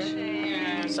guys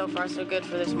later. So far, so good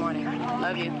for this morning.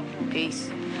 Love you. Peace.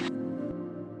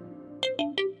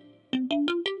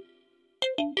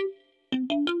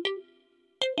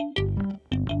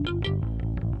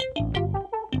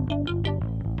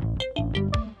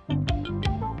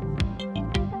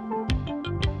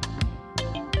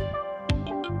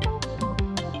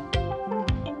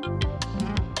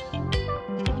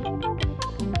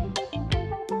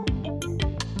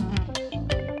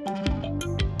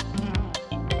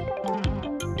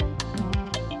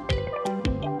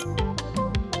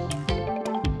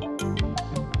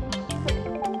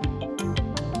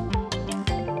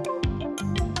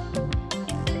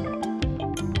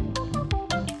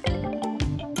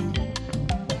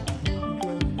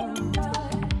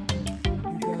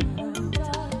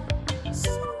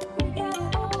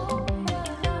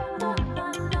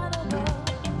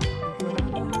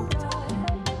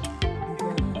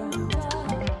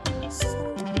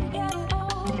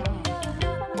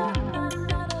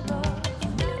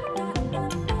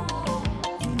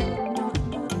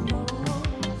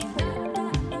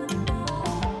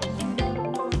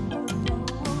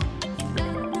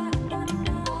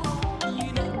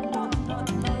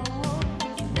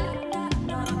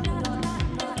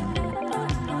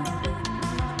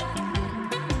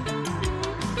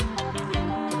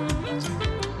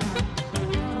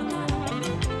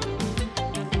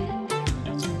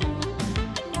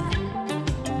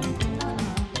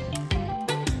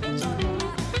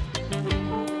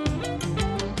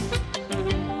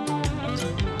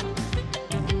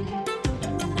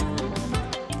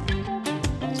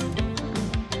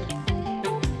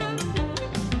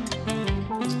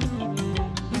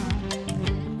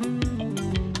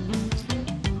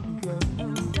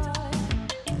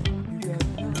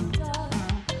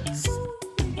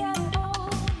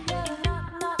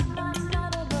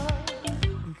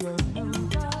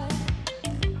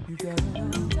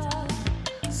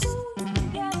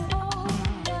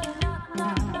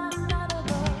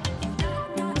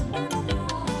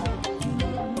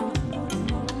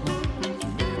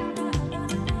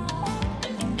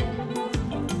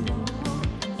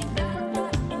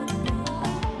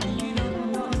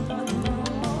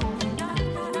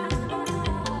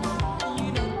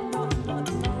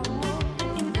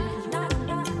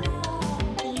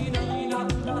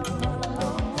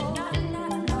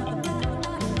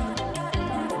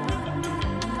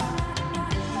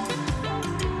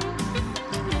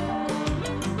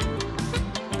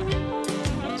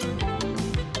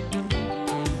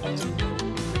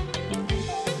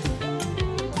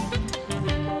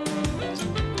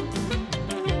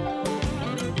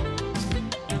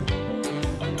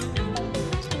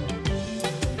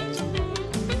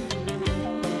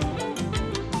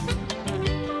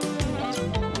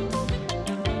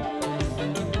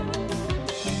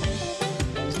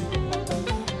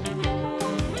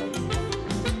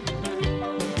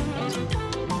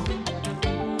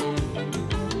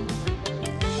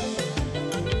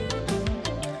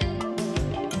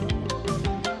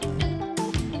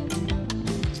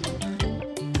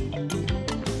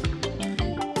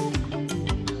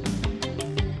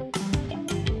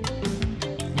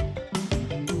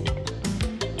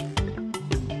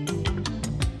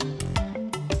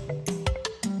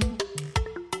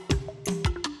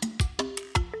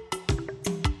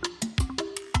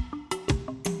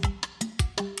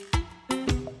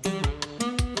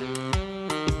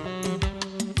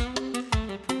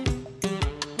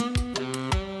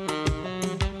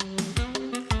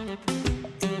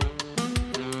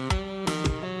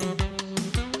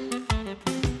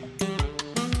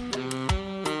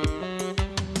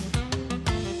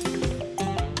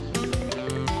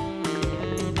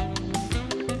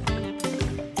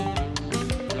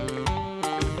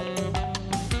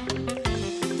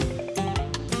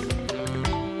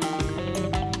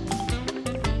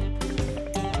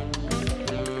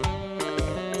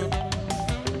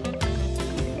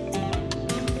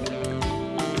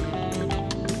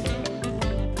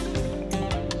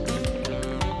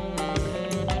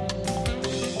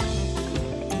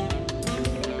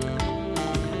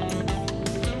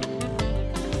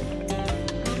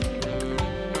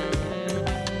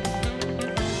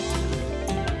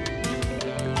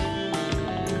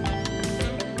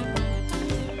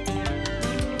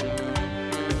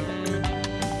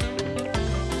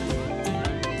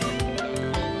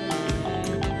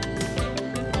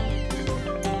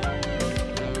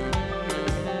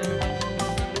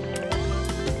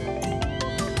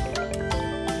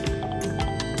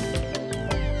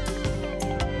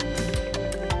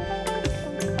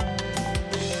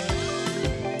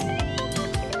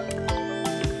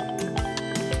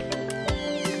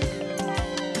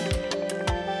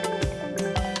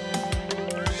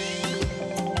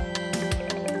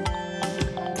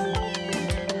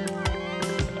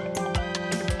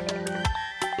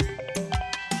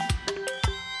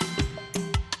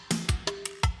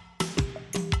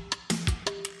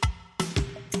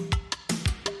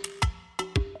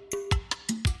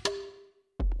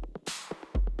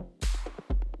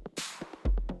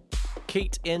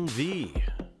 Kate NV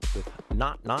with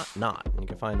Not Not Not. And you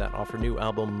can find that off her new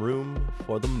album Room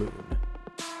for the Moon.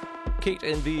 Kate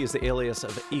NV is the alias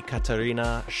of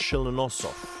Ekaterina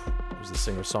Shilinosov, who's the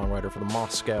singer-songwriter for the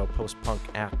Moscow post-punk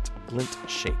act Glint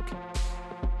Shake.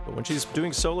 But when she's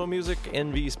doing solo music,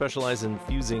 NV specializes in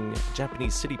fusing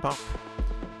Japanese city pop,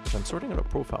 which I'm sorting out a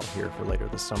profile here for later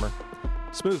this summer,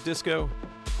 smooth disco,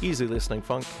 easy listening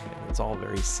funk, and it's all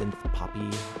very synth poppy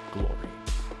glory.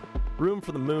 Room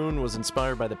for the Moon was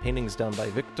inspired by the paintings done by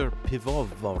Viktor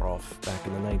Pivovarov back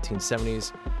in the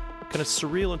 1970s, kind of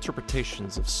surreal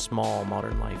interpretations of small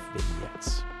modern life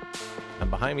vignettes.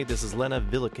 And behind me, this is Lena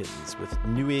Villikins with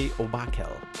Nui Obakel.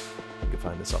 You can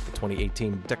find this off the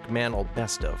 2018 Deckmantle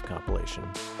Best Of compilation.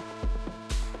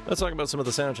 Let's talk about some of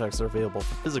the soundtracks that are available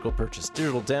for physical purchase,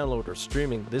 digital download, or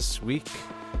streaming this week.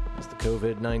 As the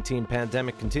COVID-19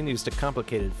 pandemic continues to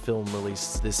complicate film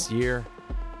release this year,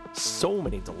 so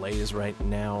many delays right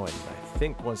now, and I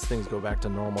think once things go back to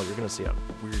normal, you're going to see a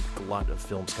weird glut of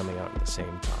films coming out at the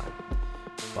same time.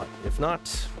 But if not,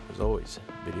 there's always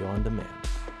video on demand.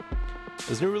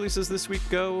 As new releases this week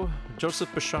go,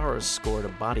 Joseph Bishara's score to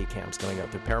Body Cam's coming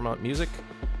out through Paramount Music,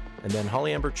 and then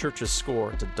Holly Amber Church's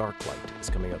score to Dark Light is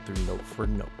coming out through Note for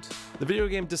Note. The video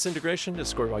game Disintegration is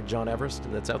scored by John Everest,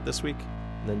 and that's out this week.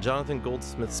 And then Jonathan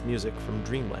Goldsmith's music from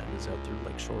Dreamland is out through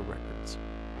Lakeshore Records.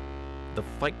 The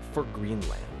Fight for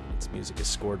Greenland. Its music is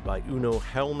scored by Uno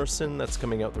Helmerson. That's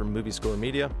coming out through Movie Score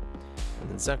Media. And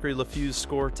then Zachary LaFue's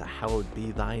score to Hallowed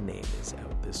Be Thy Name is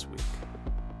out this week.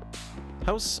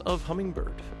 House of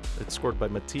Hummingbird. It's scored by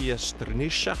Matthias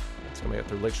Strnisha. It's coming out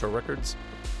through Lakeshore Records.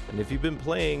 And if you've been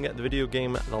playing the video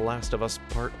game The Last of Us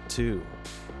Part 2,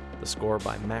 the score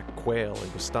by Mac Quayle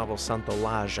and Gustavo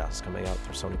Santolaya is coming out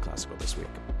through Sony Classical this week.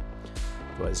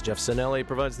 Otherwise, Jeff Sinelli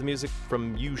provides the music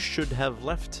from You Should Have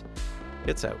Left.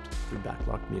 It's out through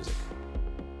Backlot Music.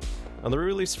 On the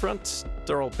release front,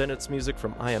 Darrell Bennett's music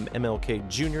from I Am MLK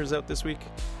Jr. is out this week.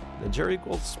 And then Jerry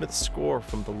Goldsmith's score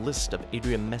from The List of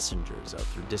Adrian Messenger is out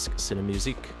through Disc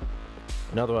Cinemusique.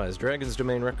 And otherwise, Dragon's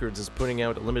Domain Records is putting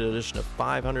out a limited edition of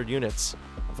 500 units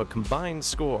of a combined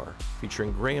score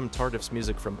featuring Graham Tardif's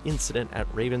music from Incident at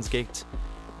Ravensgate,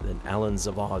 and then Alan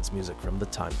Zavod's music from The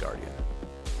Time Guardian.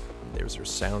 And there's your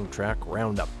soundtrack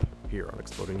roundup here on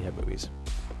Exploding Head Movies.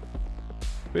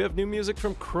 We have new music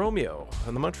from Chromeo,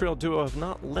 and the Montreal duo have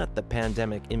not let the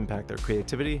pandemic impact their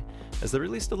creativity, as they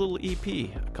released a little EP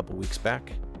a couple weeks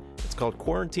back. It's called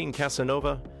Quarantine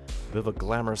Casanova, with a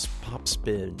glamorous pop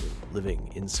spin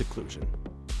living in seclusion.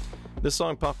 This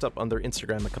song popped up on their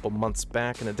Instagram a couple months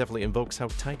back, and it definitely invokes how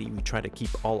tidy we try to keep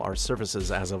all our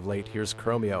surfaces as of late. Here's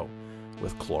Chromeo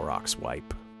with Clorox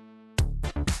Wipe.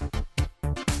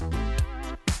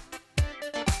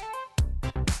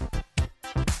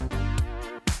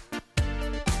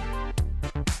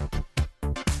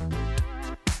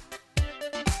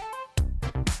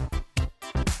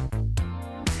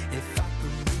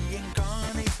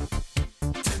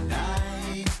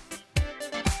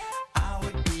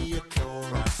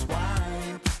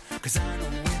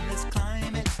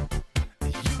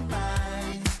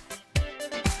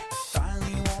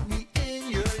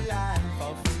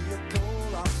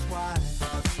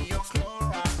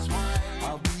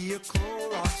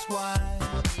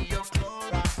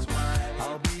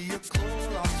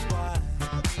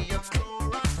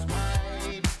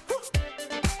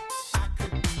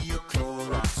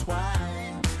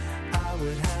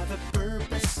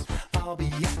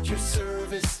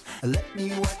 Let me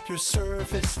wet your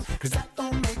surface, cause that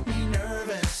don't make me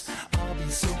nervous. I'll be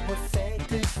so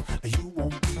effective, you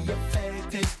won't be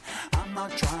affected. I'm not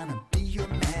trying to be your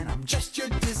man, I'm just your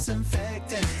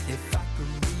disinfectant. If I could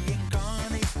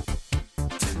reincarnate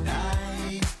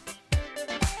tonight,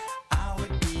 I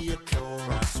would be a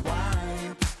Clorox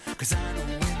wipe. Cause I know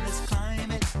in this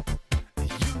climate,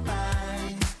 you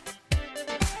might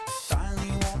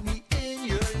finally want me in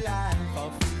your life.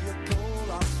 I'll be a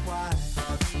Clorox wipe.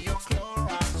 I'll be your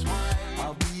Clorox wipe.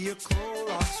 I'll be your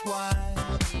Clorox wipe.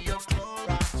 I'll be your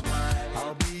Clorox wipe.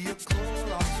 I'll be your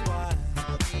Clorox wipe.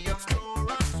 I'll be your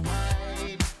Clorox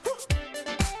wipe.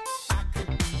 I could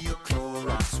be your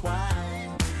Clorox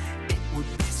wipe. It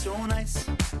would be so nice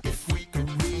if we could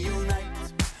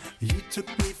reunite. You took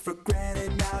me for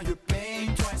granted, now you're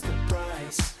paying twice the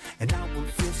price. And I would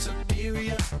feel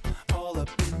superior, all up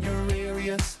in your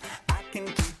areas. I can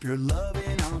keep your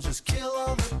loving, I'll just kill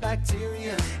all the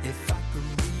bacteria. If I could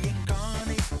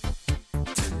reincarnate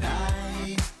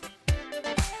tonight,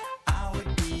 I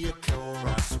would be a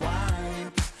Clorox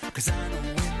wipe. Cause I know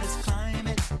in this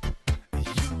climate,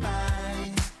 you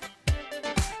might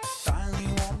finally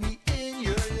want me in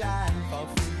your life. I'll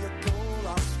be your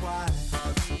Clorox wipe.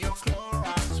 I'll be your Clorox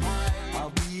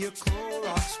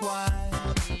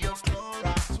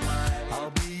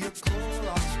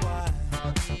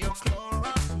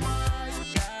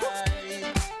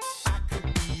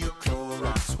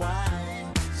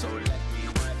twine. So let me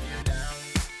wipe you down.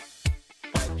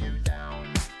 Wipe you down.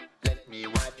 Let me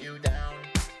wipe you down.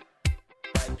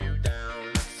 Wipe you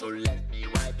down. So let me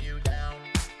wipe you down.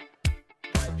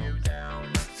 Wipe you down.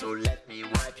 So let me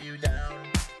wipe you down.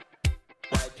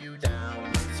 Wipe you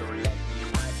down. So let me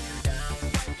wipe you down.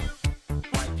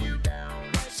 Wipe you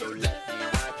down. So let me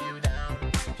wipe you down.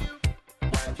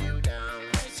 Wipe you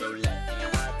down. So let me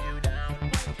wipe you down.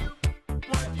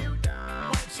 Wipe you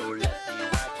down. So let me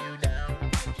wipe you down.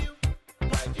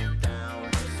 Wipe you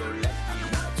down. So let me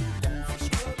wipe you down.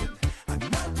 I'm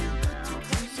not too good to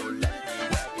clean. So let me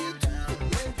wipe you down.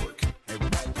 Legwork and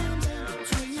wipe you down.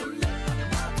 So let me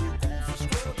not too cool for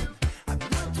scrubbing. I'm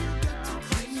not too good to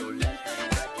clean. So let me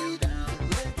wipe you down.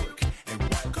 Legwork and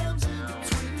what comes in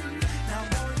between. Now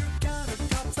all your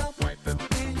countertops up, wipe them,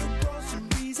 and your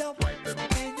groceries up, wipe them,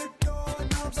 and your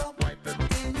doorknobs up, wipe them,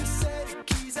 and your set of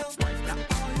keys up, wipe them. Now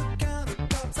all your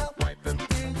countertops up, wipe them,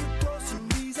 and your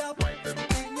groceries up, wipe them,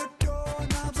 and your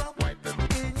doorknobs up, wipe them,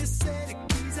 and your set of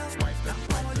keys up, wipe them.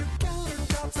 Now all your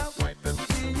countertops up, wipe them,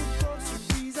 and your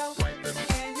groceries up, wipe them,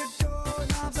 and your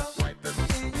doorknobs up, wipe them,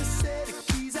 and your set of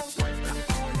keys up, wipe them. Now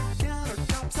all your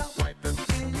countertops up, wipe them,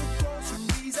 and your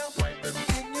groceries up, wipe them,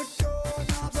 and your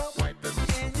doorknobs up, wipe them,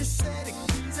 and your set of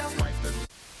keys up, wipe them.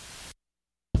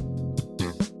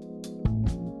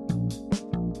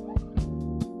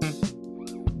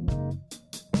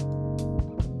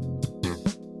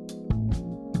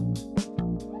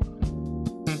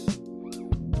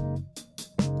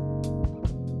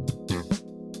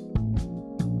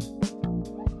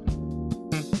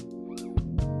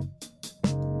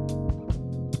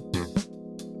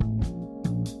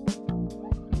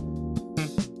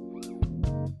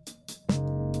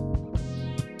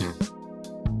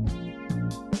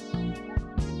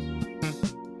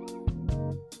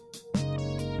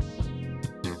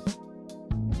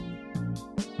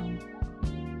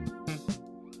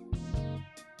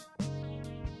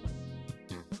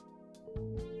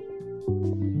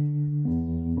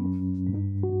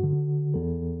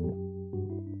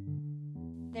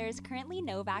 There is currently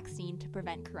no vaccine to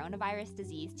prevent coronavirus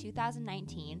disease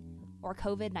 2019 or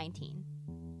COVID-19.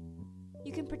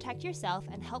 You can protect yourself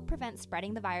and help prevent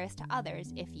spreading the virus to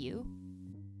others if you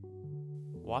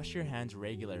wash your hands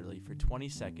regularly for 20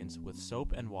 seconds with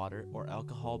soap and water or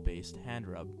alcohol-based hand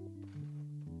rub.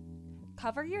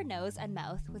 cover your nose and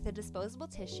mouth with a disposable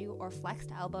tissue or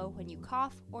flexed elbow when you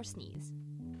cough or sneeze.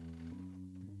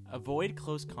 Avoid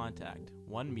close contact,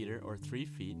 1 meter or 3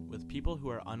 feet, with people who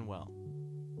are unwell.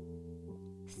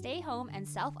 Stay home and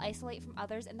self-isolate from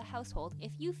others in the household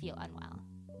if you feel unwell.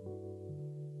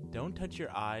 Don't touch your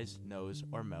eyes, nose,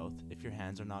 or mouth if your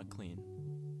hands are not clean.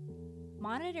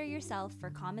 Monitor yourself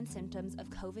for common symptoms of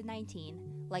COVID-19,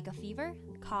 like a fever,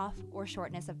 cough, or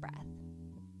shortness of breath.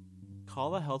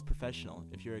 Call a health professional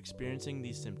if you're experiencing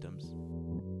these symptoms.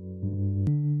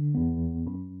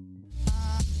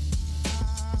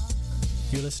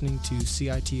 You're listening to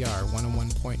CITR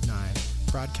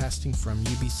 101.9, broadcasting from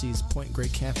UBC's Point Grey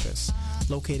campus,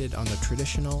 located on the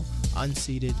traditional,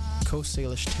 unceded Coast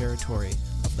Salish territory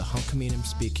of the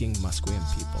Hunkaminam-speaking Musqueam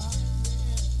people.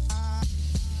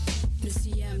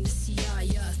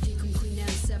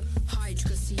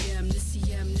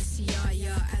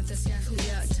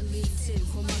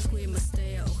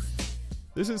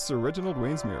 This is Sir Reginald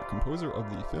Wainsmere, composer of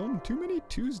the film Too Many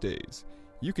Tuesdays.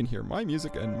 You can hear my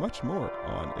music and much more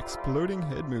on Exploding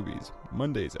Head Movies,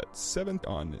 Mondays at 7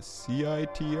 on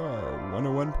CITR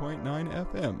 101.9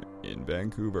 FM in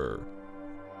Vancouver.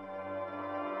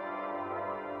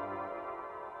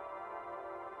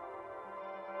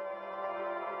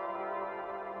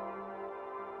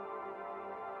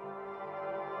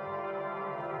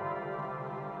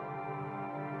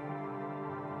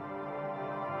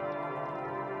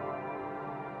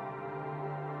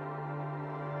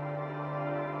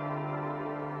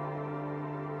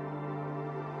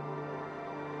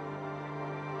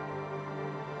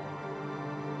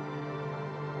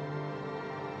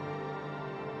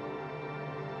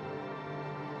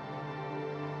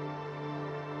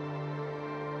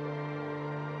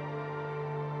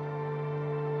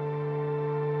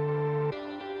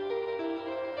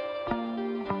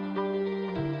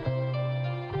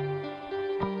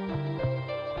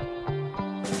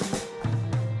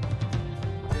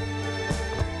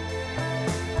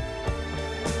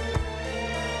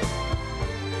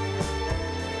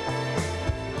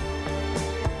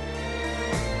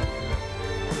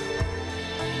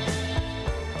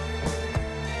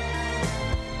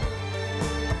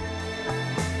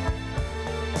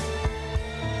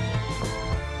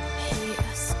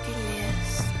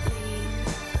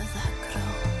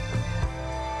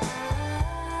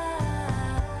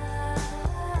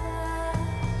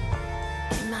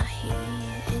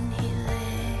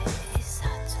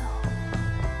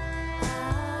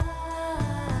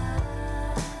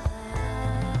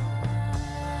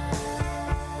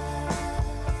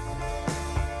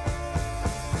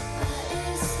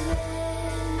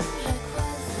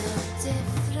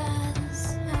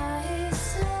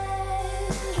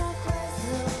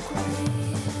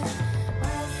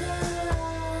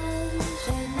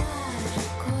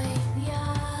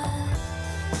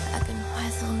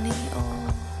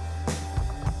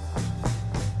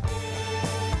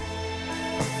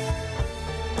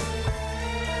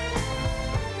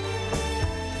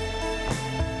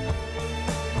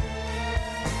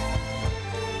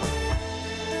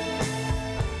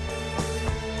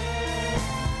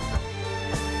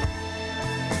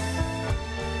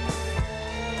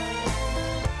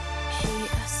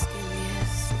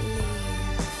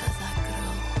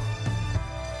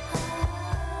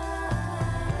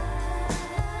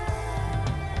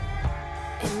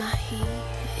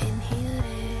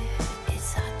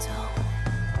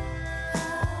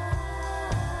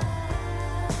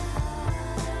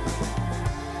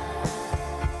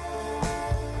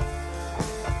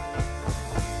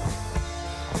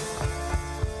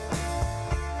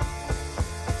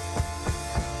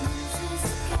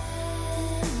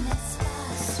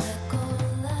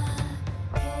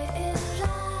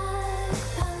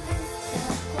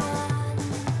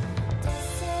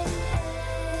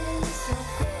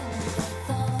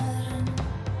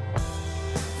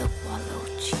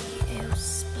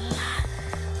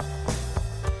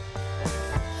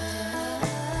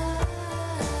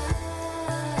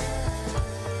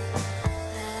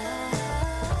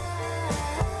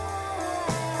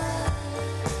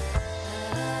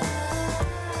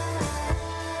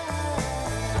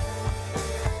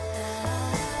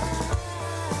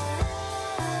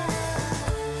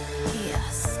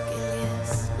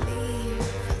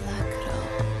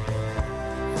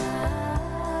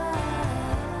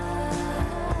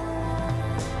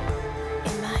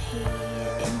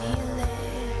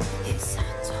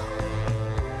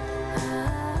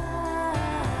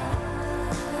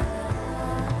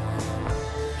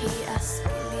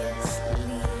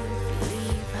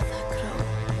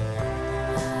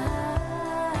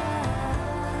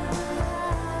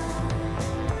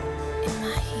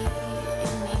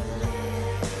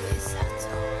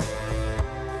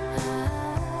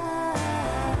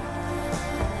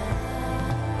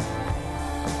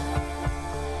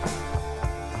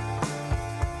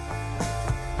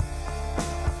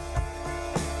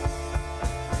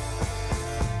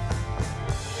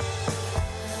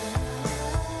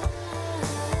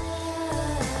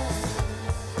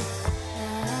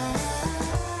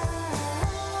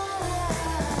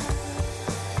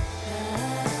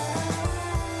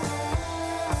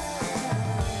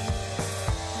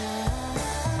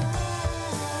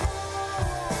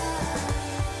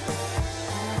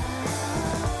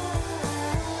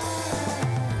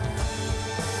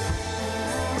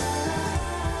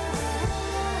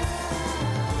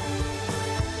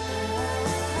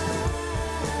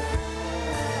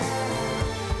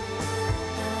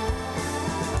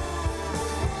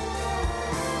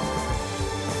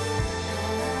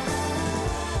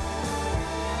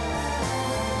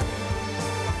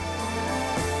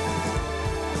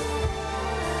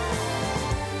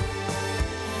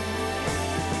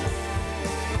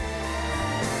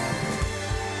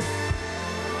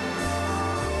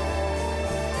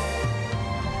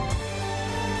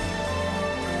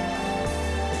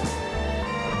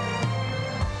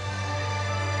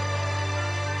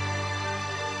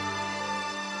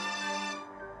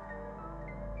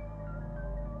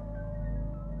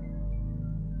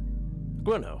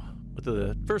 Bueno with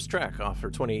the first track off her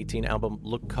 2018 album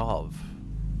Lukov.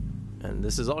 And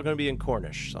this is all going to be in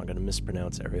Cornish, so I'm going to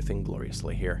mispronounce everything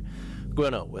gloriously here.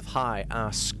 Bueno with Hi a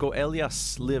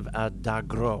Scoelias live a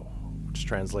Dagro, which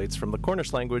translates from the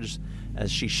Cornish language as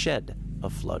she shed a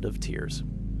flood of tears.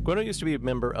 Gwenno used to be a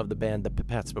member of the band The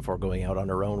Pipettes before going out on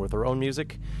her own with her own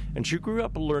music, and she grew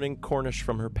up learning Cornish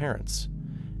from her parents.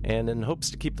 And in hopes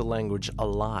to keep the language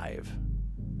alive,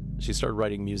 she started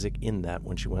writing music in that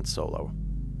when she went solo.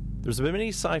 There's been many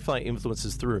sci-fi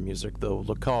influences through her music, though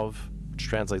Lukov, which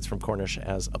translates from Cornish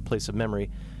as a place of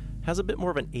memory, has a bit more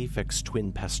of an Aphex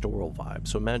Twin pastoral vibe,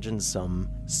 so imagine some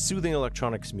soothing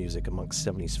electronics music amongst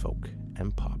 70s folk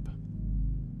and pop.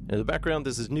 In the background,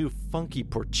 this is new Funky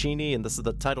Porcini, and this is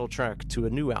the title track to a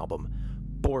new album,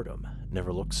 Boredom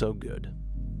Never Looked So Good.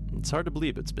 It's hard to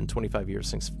believe it's been 25 years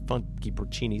since Funky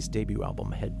Porcini's debut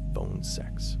album, Headphone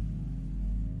Sex.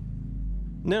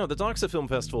 Now, the Doxa Film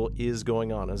Festival is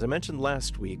going on. As I mentioned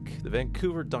last week, the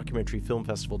Vancouver Documentary Film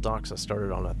Festival Doxa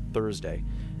started on a Thursday,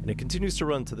 and it continues to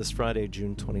run to this Friday,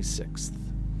 June 26th.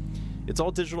 It's all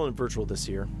digital and virtual this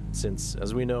year, since,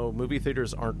 as we know, movie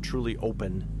theaters aren't truly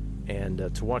open,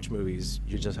 and to watch movies,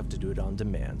 you just have to do it on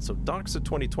demand. So Doxa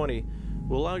 2020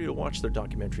 will allow you to watch their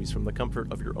documentaries from the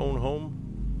comfort of your own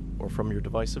home or from your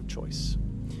device of choice.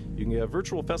 You can get a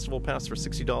virtual festival pass for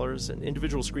 $60, and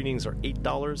individual screenings are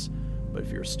 $8, but if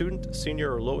you're a student,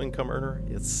 senior, or low-income earner,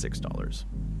 it's $6.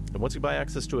 And once you buy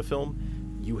access to a film,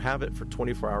 you have it for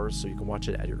 24 hours so you can watch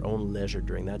it at your own leisure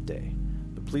during that day.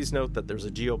 But please note that there's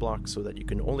a geo-block so that you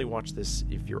can only watch this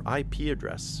if your IP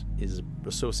address is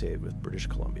associated with British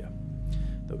Columbia.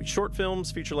 There'll be short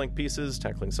films, feature-length pieces,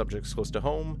 tackling subjects close to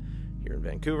home, here in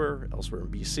Vancouver, elsewhere in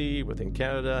BC, within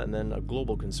Canada, and then a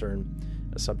global concern,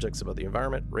 subjects about the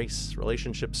environment, race,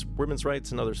 relationships, women's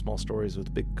rights, and other small stories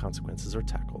with big consequences are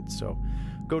tackled. So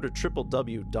go to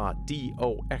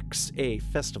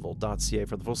www.doxafestival.ca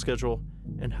for the full schedule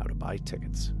and how to buy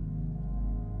tickets.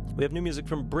 We have new music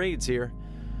from Braids here.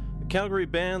 A Calgary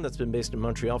band that's been based in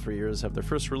Montreal for years have their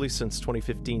first release since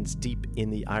 2015's Deep in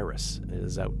the Iris. It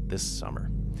is out this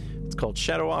summer. It's called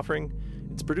Shadow Offering.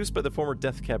 It's produced by the former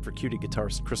Death Cab for Cutie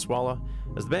guitarist Chris Walla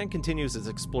as the band continues its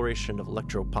exploration of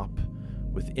electro-pop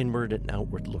with inward and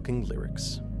outward-looking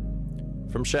lyrics.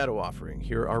 From Shadow Offering,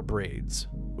 here are Braids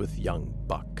with Young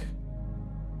Buck.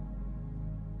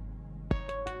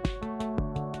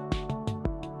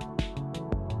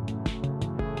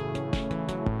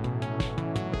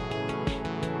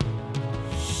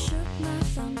 Shook my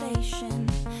foundation,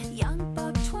 young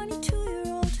buck,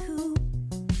 22-year-old who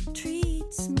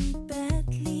treats me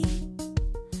badly.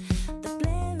 The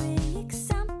blaring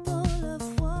example of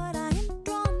what I am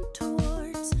drawn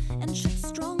towards and should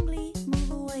strongly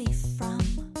move away from.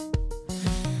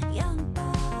 Young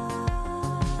buck.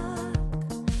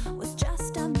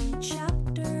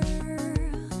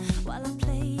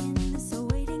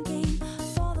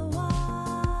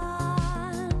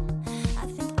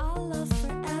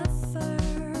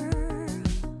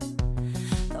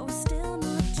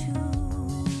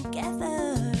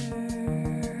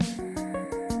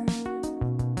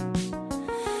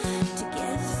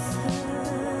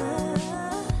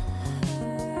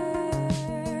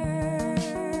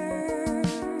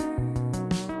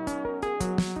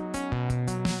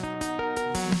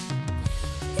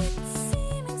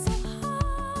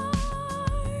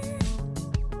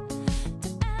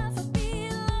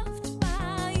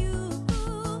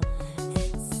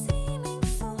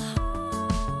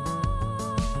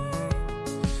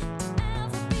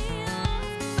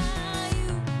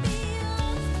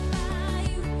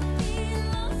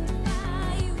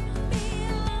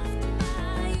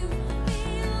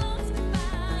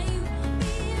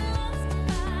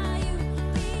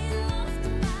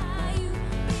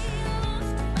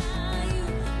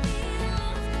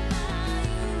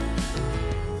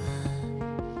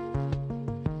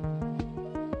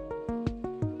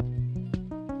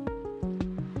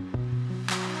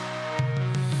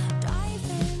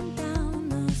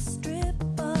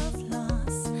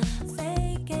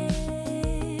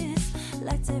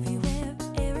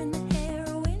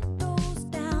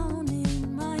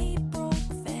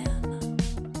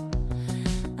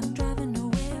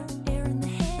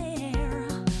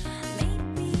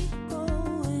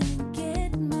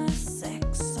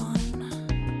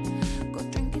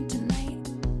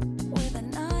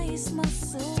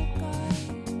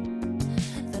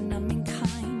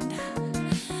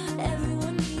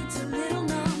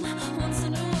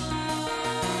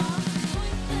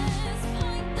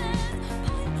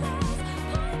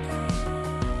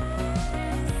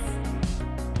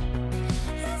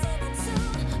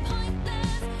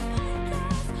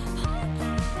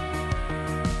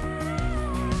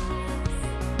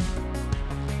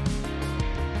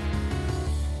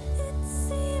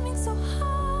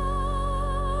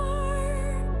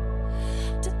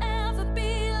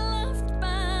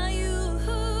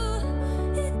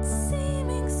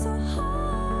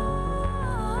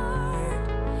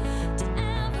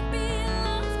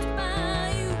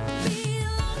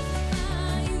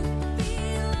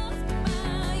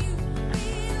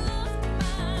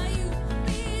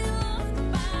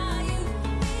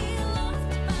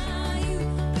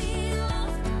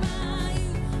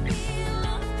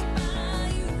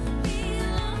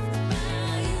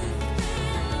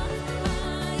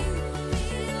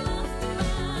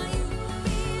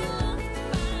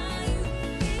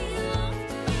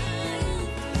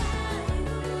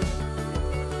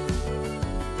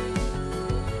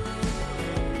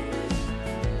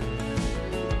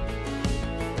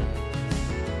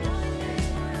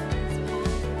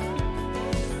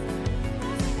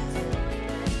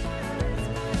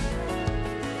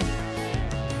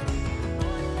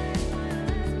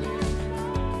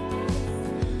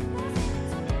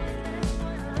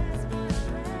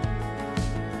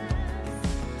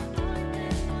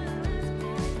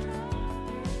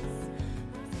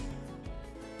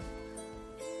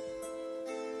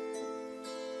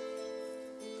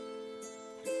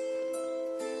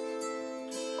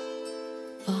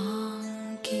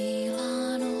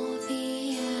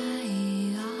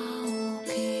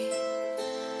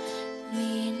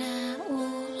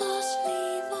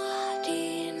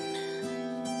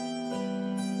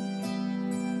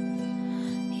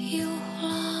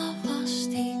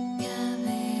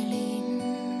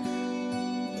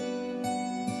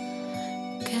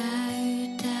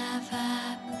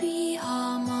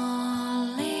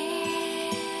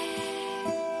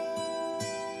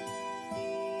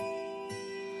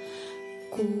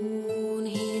 Kuun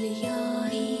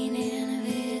hiljainen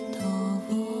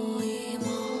vetovoima,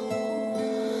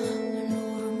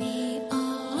 nurmi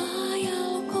alla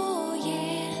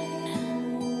jalkojen.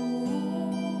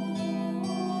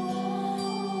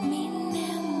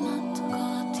 Minne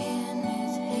matkaa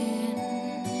tiennyt en,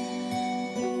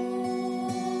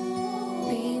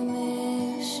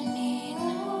 pimeys niin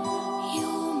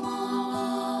jumalainen.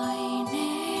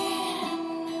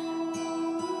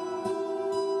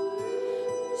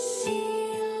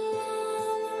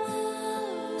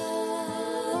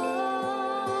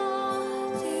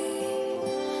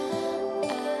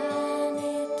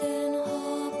 Äänetön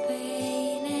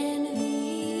hopeinen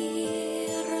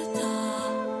virta,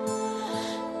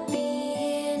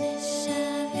 pienessä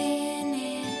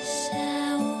veneessä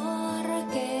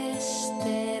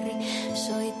orkesteri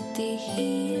soitti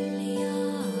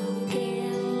hiljaa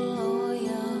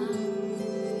kelloja.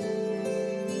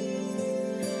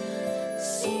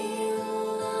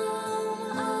 Sillan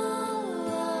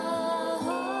alla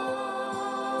hohti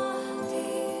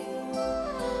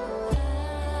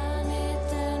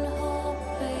äänetön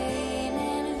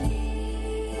hopeinen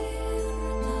virta,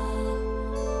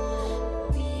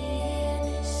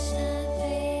 pienessä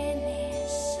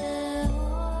veneessä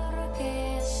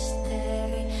orkesteri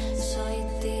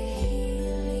soitti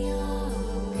hiljaa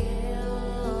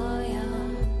kelloja.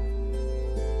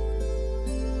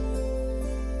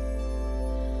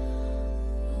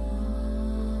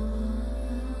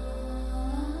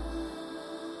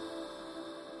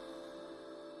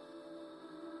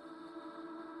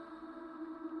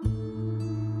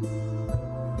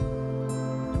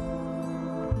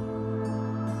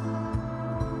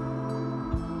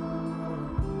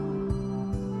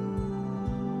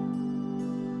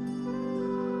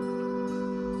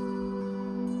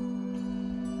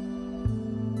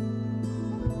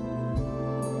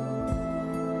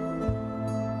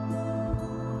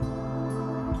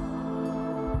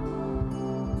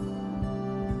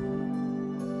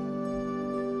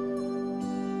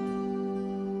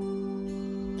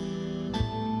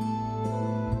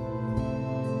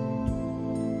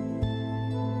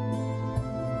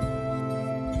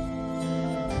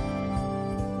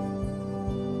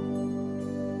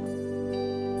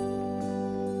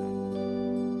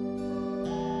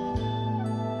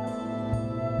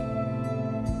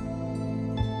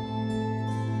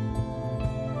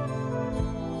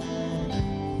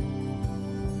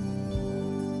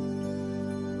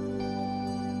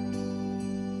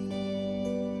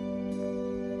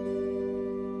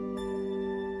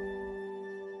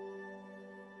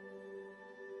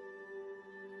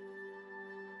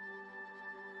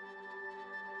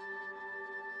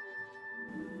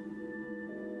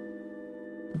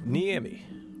 Niemi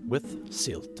with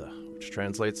Silta, which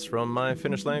translates from my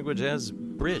Finnish language as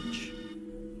bridge.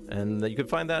 And you can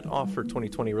find that off her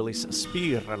 2020 release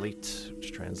Spiralit,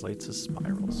 which translates as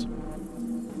spirals.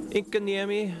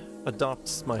 Niemi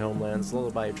adopts my homeland's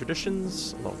lullaby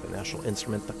traditions, along with the national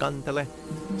instrument the kantele,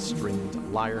 stringed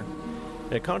lyre,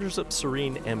 and it conjures up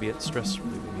serene, ambient,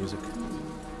 stress-relieving music.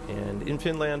 And in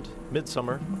Finland,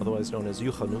 midsummer, otherwise known as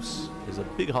Juhannus, is a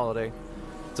big holiday.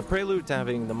 It's a prelude to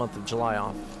having the month of July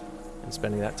off and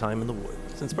spending that time in the woods,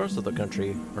 since parts of the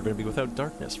country are going to be without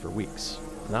darkness for weeks.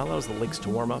 And that allows the lakes to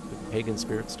warm up and pagan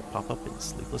spirits to pop up in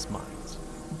sleepless minds.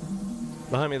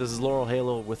 Behind me, this is Laurel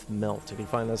Halo with Melt. You can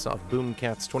find this off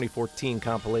Boomcat's 2014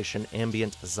 compilation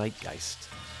Ambient Zeitgeist.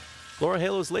 Laurel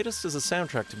Halo's latest is a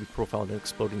soundtrack to be profiled in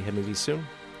Exploding Head Movies soon.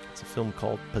 It's a film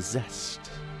called Possessed.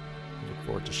 I look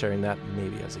forward to sharing that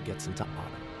maybe as it gets into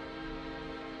autumn.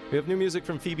 We have new music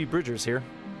from Phoebe Bridgers here.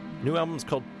 New album's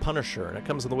called Punisher, and it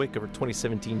comes in the wake of her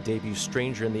 2017 debut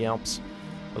Stranger in the Alps,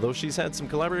 although she's had some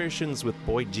collaborations with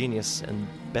Boy Genius and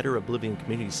Better Oblivion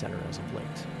Community Center as of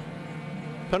late.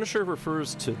 Punisher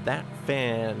refers to that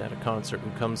fan at a concert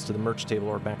who comes to the merch table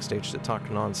or backstage to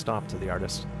talk non-stop to the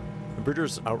artist. And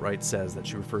Bridgers outright says that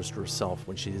she refers to herself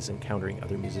when she is encountering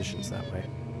other musicians that way.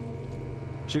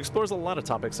 She explores a lot of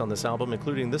topics on this album,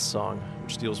 including this song,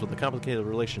 which deals with the complicated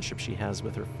relationship she has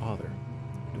with her father,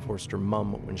 who divorced her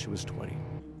mum when she was 20.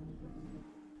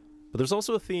 But there's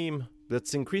also a theme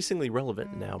that's increasingly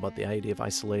relevant now about the idea of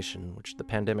isolation, which the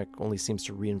pandemic only seems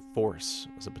to reinforce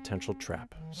as a potential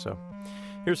trap. So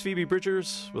here's Phoebe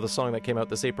Bridgers with a song that came out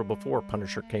this April before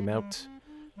Punisher came out.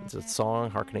 It's a song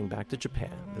harkening back to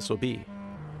Japan. This will be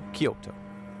Kyoto.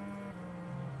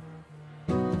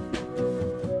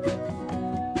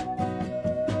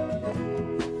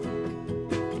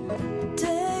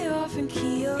 Day off in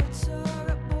Kyoto,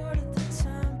 got bored at the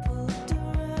temple, looked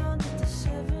around at the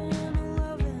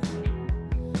 7-Eleven.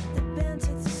 The band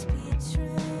took the speed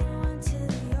train, went to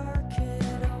the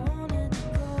arcade. I wanted to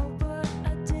go, but I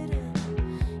didn't.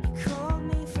 You called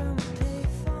me from a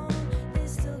payphone, they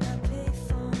still got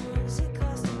payphones. It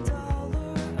cost $1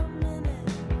 a minute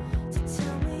to tell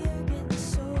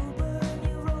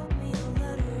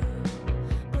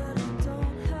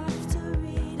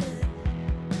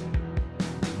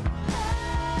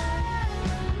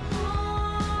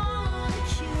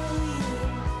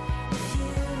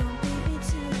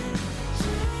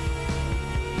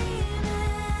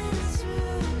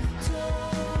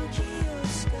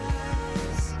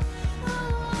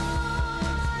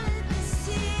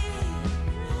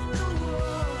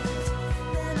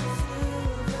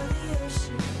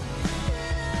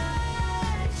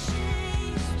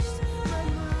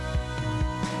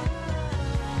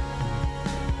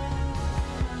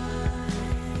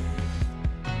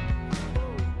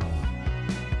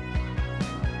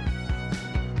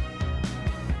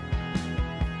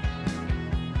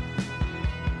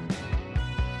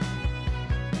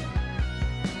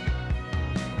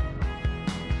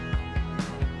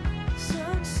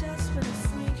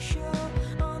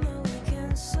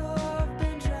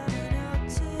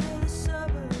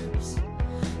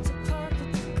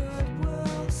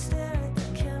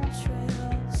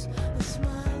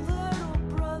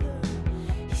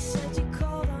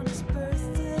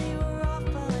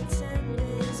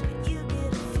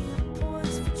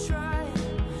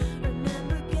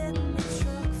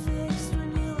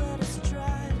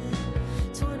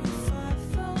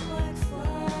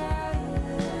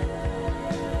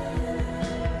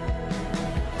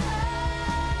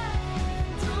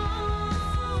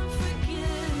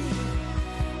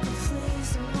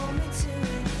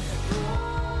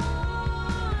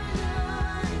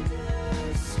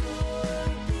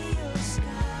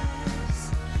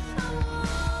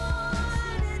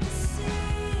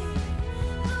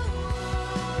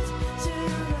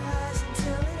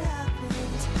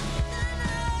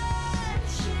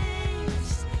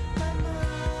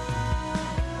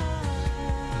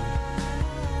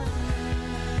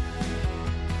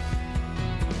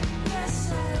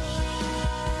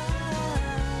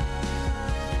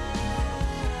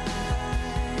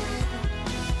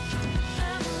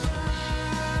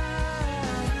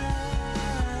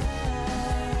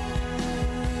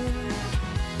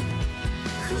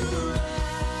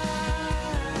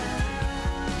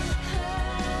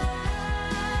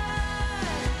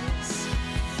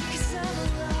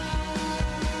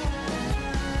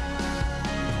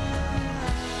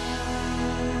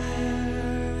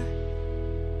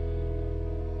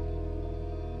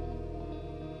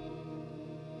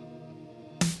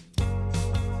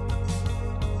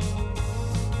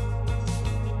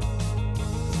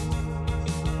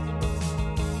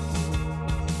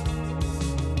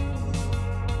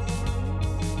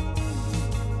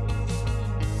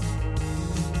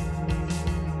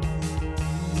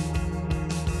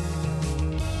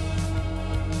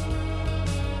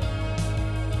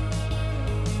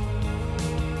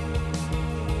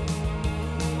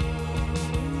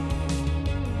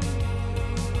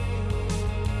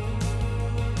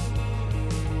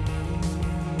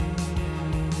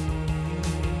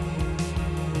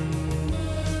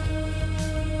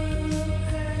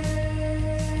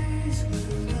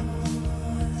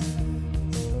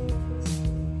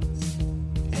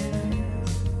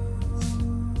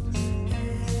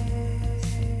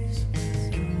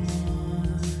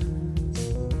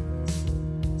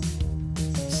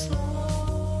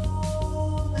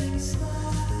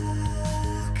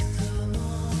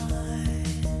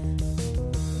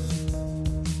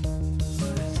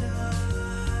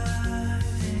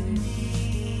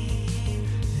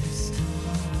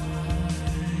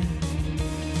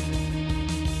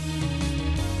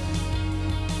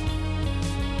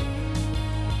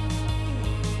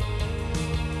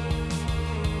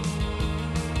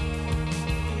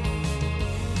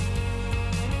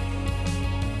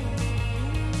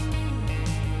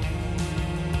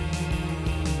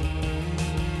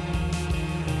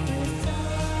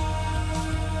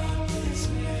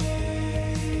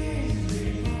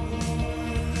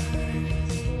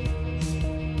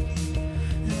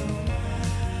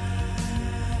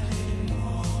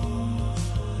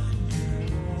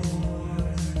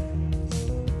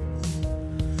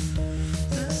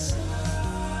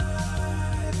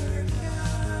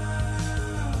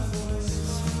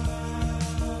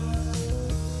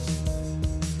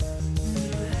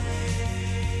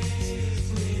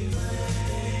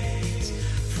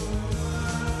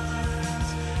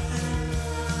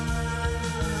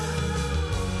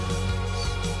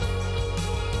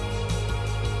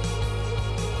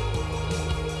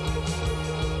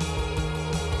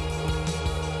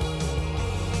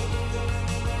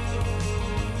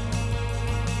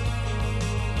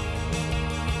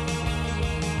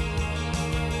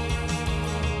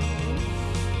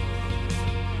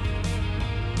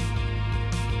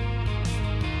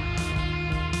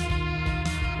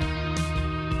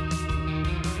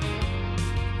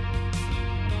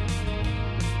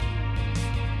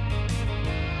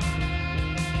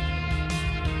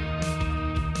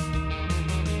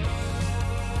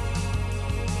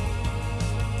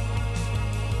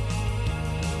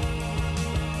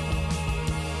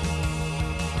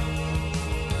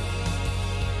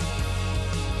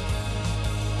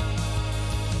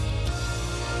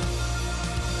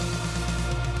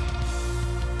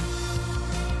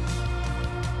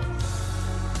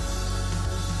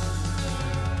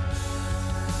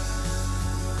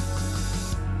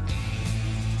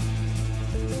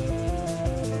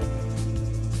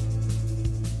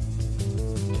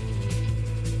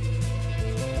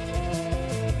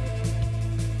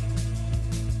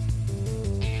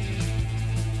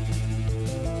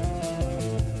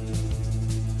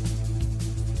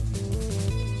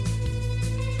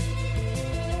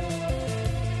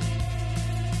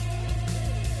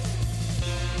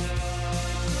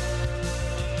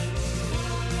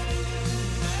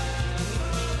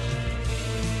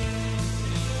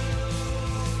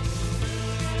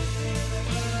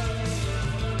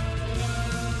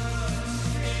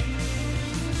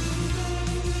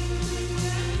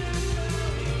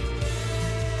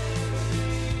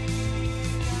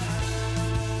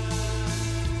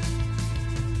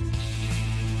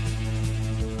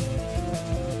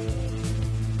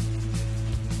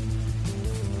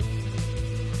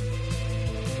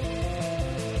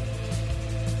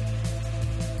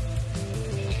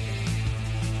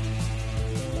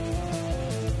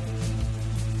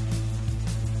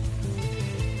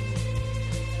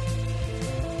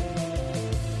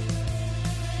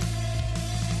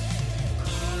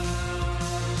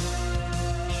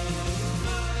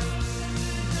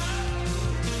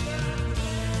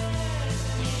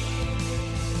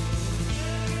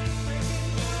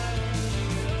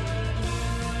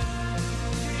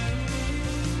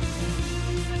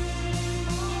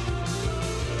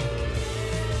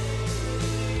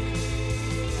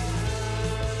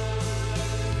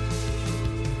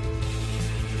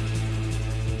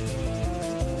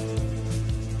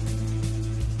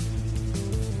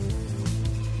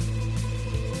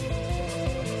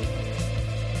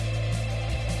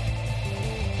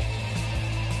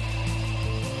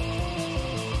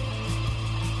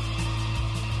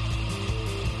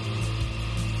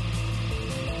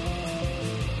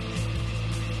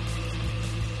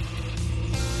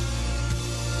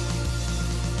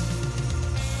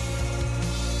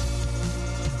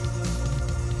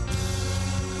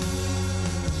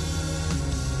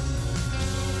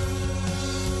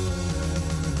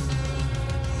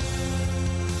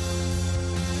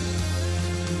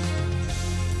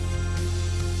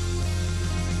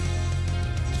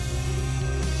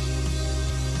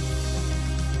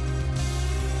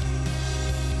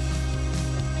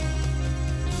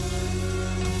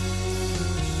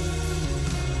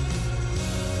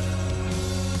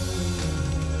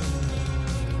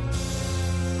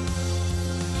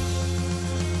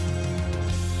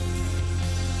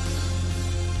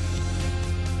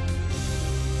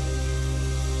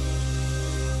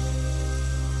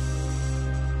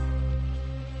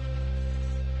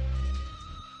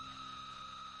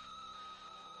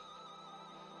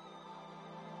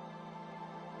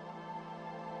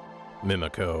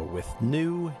Mimico with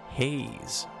New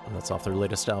Haze, and that's off their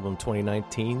latest album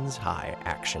 2019's High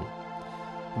Action.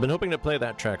 I've been hoping to play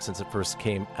that track since it first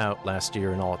came out last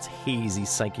year in all its hazy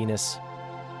psychiness.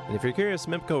 And if you're curious,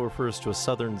 Mimico refers to a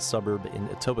southern suburb in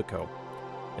Etobicoke,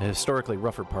 a historically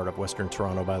rougher part of western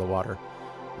Toronto by the water,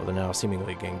 though they're now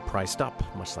seemingly getting priced up,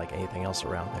 much like anything else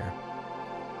around there.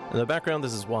 In the background,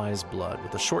 this is Wise Blood,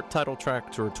 with a short title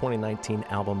track to her 2019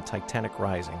 album Titanic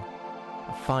Rising.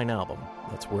 A fine album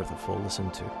that's worth a full listen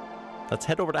to. Let's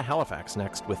head over to Halifax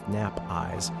next with Nap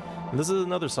Eyes, and this is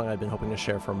another song I've been hoping to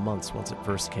share for months once it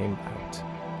first came out.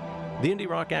 The indie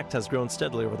rock act has grown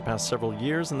steadily over the past several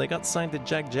years, and they got signed to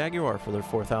Jaguar for their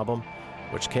fourth album,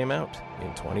 which came out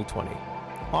in 2020.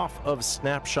 Off of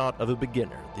Snapshot of a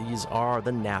Beginner, these are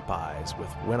the Nap Eyes with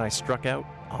When I Struck Out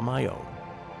on My Own.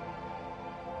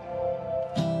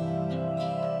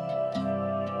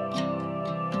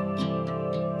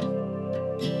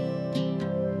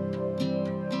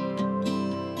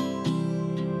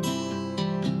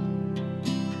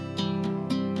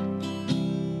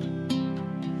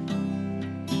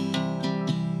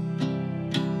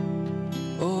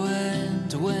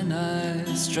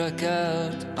 Struck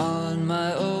out on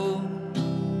my own.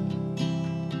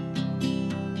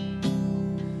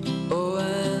 Oh,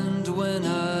 and when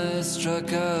I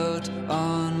struck out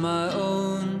on my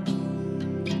own.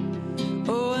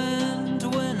 Oh, and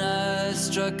when I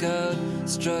struck out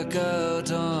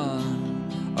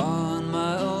on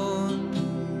my own.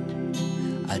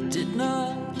 I did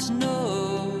not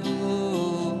know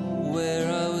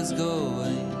where I was going.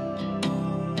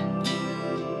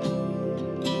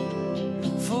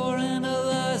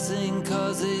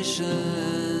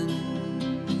 Causation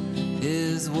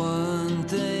is one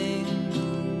thing,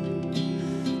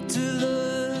 to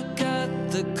look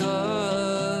at the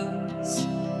cause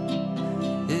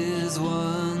is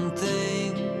one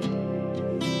thing,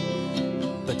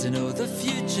 but to know the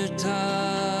future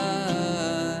time,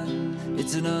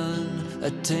 it's an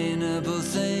unattainable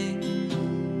thing,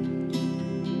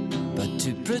 but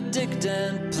to predict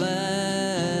and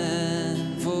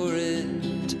plan for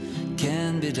it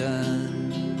can be done.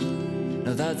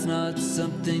 No, that's not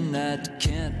something that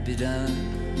can't be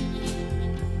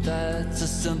done. That's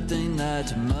something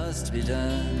that must be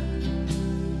done.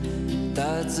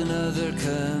 That's another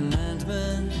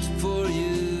commandment for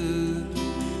you.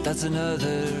 That's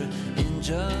another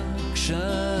injunction.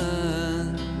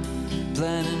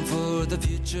 Planning for the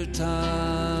future time.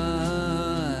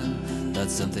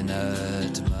 That's something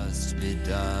that must be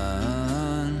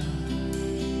done.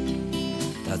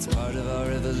 That's part of our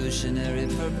evolutionary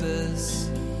purpose.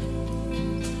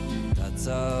 That's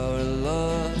our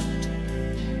lot.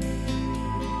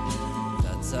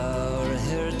 That's our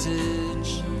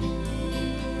heritage.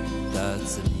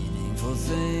 That's a meaningful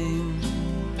thing.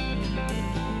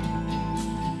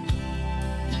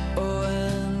 Oh,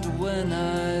 and when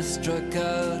I struck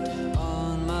out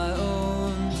on my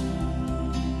own.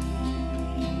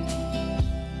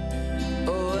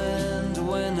 Oh, and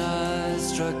when I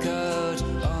struck out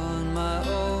on my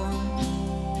own.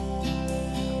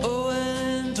 Oh,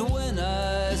 and when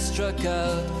I struck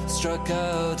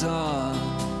out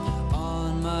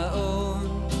on my own.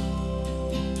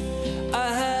 I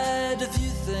had a few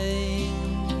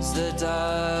things that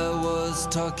I was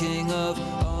talking of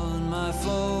on my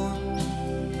phone.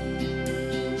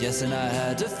 Yes, and I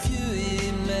had a few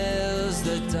emails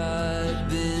that I'd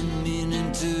been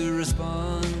meaning to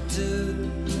respond to.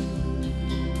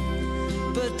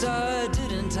 But I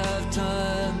didn't have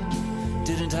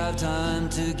time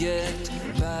to get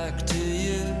back to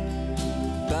you.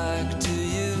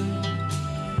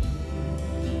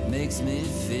 Makes me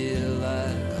feel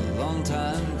like a long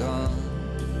time gone.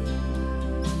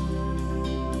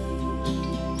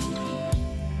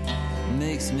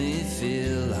 Makes me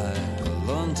feel like a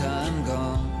long time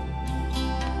gone.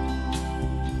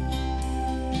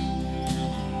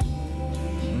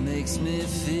 Makes me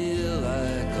feel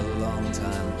like a long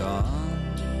time gone.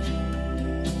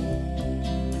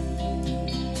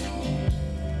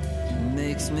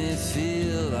 Makes me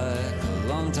feel like a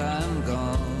long time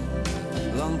gone.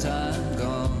 Long time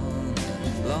gone.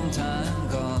 Long time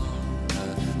gone.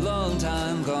 Long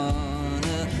time gone.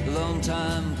 Long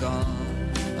time gone.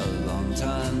 A long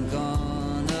time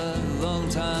gone, a long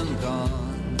time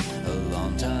gone, a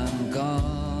long time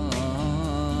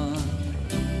gone.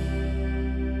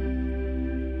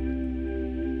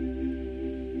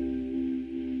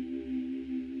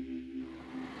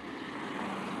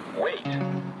 Wait.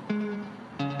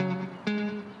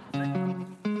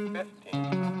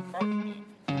 15, 14,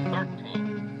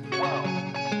 13, 12,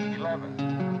 11,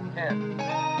 10,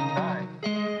 9, 8,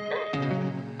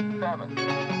 7,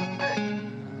 6,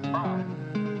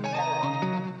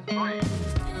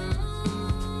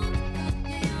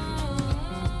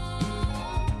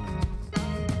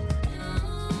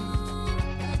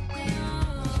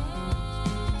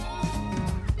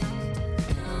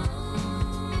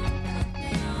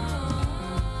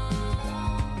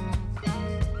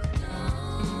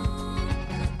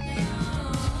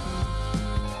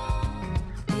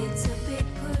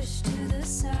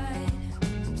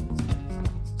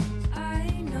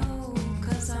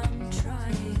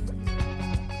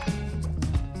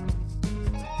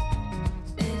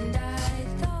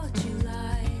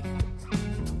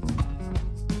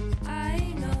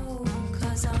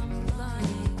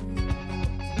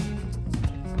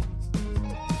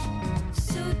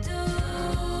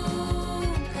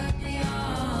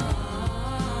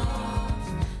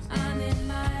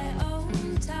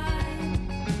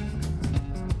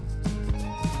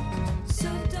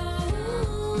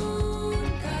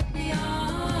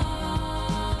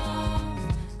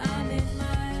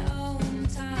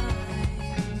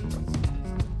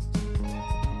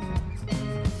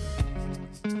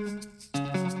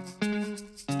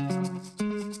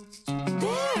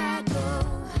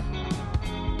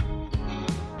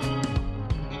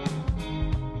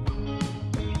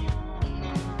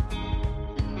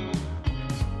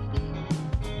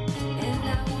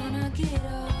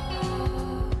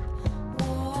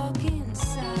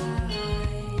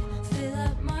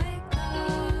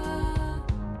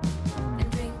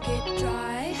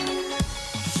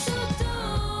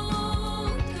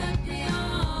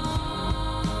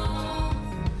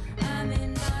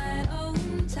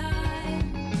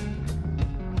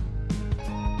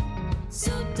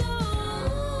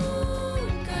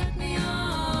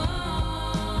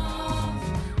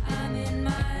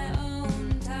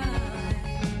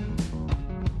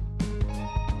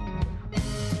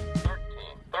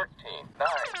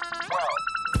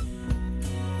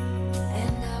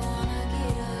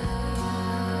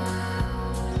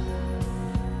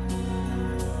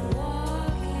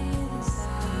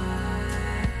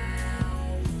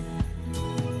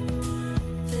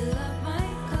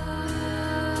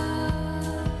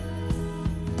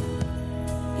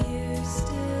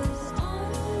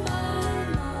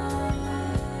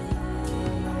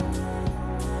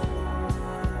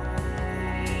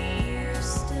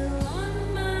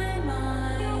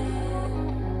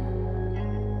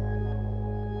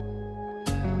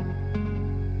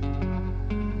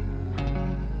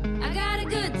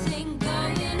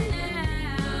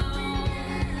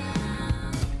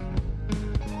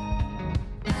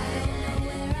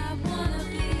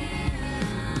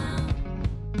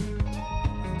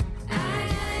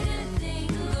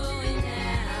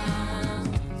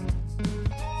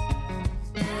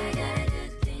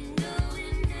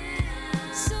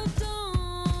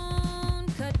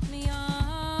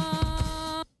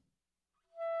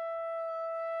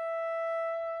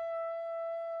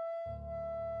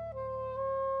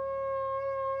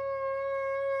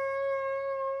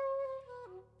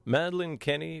 Madeline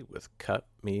Kenny with Cut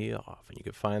Me Off, and you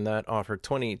can find that off her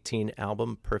 2018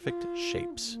 album Perfect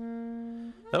Shapes.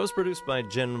 That was produced by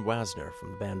Jen Wasner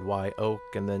from the band Y Oak,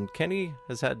 and then Kenny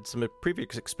has had some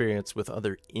previous experience with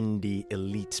other indie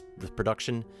elite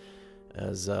production,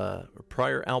 as a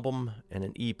prior album and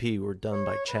an EP were done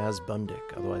by Chaz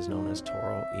Bundick, otherwise known as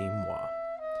Toro y Moi.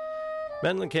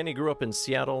 Madeline Kenny grew up in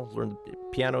Seattle, learned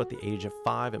piano at the age of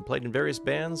 5, and played in various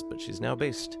bands, but she's now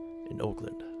based in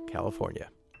Oakland, California.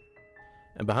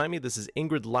 And behind me, this is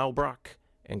Ingrid Laubrock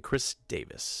and Chris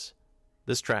Davis.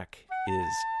 This track is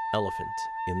Elephant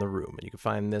in the Room, and you can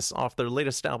find this off their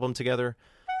latest album together,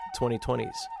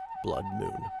 2020's Blood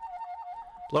Moon.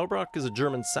 Laubrock is a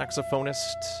German saxophonist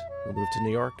who moved to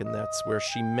New York, and that's where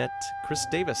she met Chris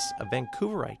Davis, a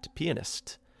Vancouverite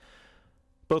pianist.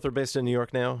 Both are based in New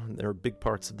York now, and they're big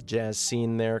parts of the jazz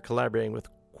scene there, collaborating with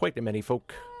quite many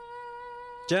folk.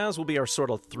 Jazz will be our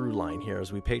sort of through line here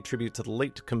as we pay tribute to the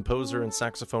late composer and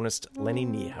saxophonist Lenny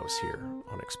Niehaus here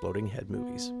on Exploding Head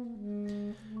Movies.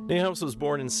 Niehaus was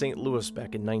born in St. Louis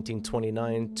back in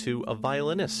 1929 to a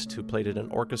violinist who played in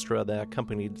an orchestra that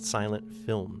accompanied silent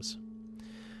films.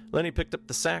 Lenny picked up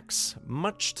the sax,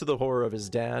 much to the horror of his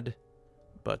dad,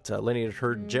 but Lenny had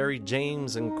heard Jerry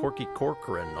James and Corky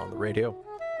Corcoran on the radio,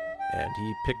 and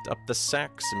he picked up the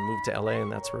sax and moved to LA,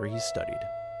 and that's where he studied.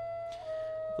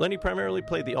 Lenny primarily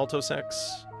played the alto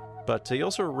sax, but he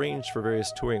also arranged for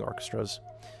various touring orchestras,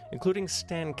 including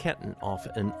Stan Kenton off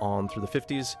and on through the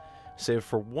 50s, save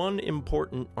for one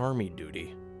important army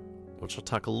duty, which I'll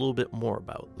talk a little bit more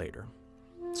about later.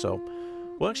 So,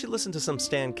 we'll actually listen to some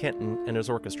Stan Kenton and his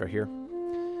orchestra here.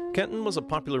 Kenton was a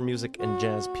popular music and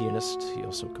jazz pianist. He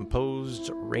also composed,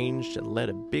 arranged, and led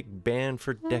a big band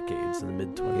for decades in the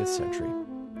mid-20th century.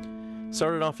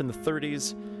 Started off in the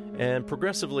 30s and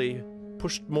progressively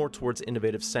pushed more towards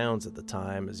innovative sounds at the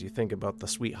time, as you think about the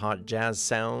sweet hot jazz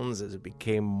sounds as it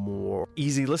became more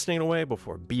easy listening in a way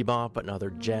before bebop and other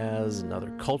jazz and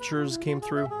other cultures came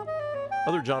through.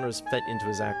 Other genres fed into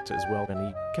his act as well, and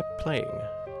he kept playing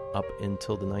up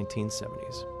until the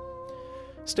 1970s.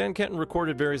 Stan Kenton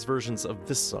recorded various versions of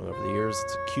this song over the years.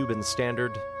 It's a Cuban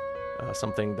standard,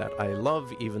 something that I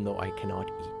love even though I cannot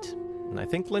eat. And I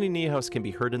think Lenny Niehaus can be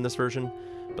heard in this version,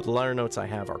 but the liner notes I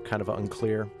have are kind of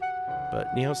unclear. But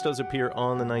Niehaus does appear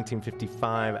on the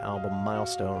 1955 album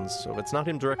Milestones, so if it's not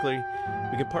him directly,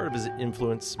 we get part of his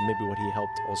influence, maybe what he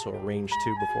helped also arrange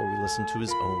to before we listen to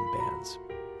his own bands.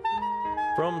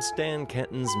 From Stan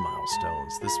Kenton's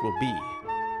Milestones, this will be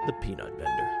The Peanut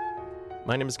Vendor.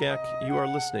 My name is Gak. You are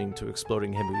listening to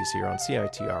Exploding Head Movies here on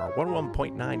CITR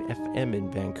 101.9 FM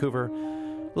in Vancouver.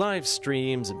 Live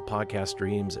streams and podcast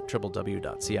streams at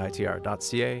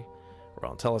www.citr.ca. We're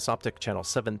on Telus Optic channel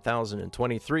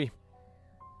 7023.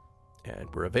 And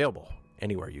we're available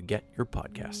anywhere you get your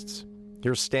podcasts.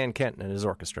 Here's Stan Kenton and his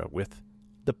orchestra with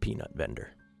The Peanut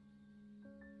Vendor.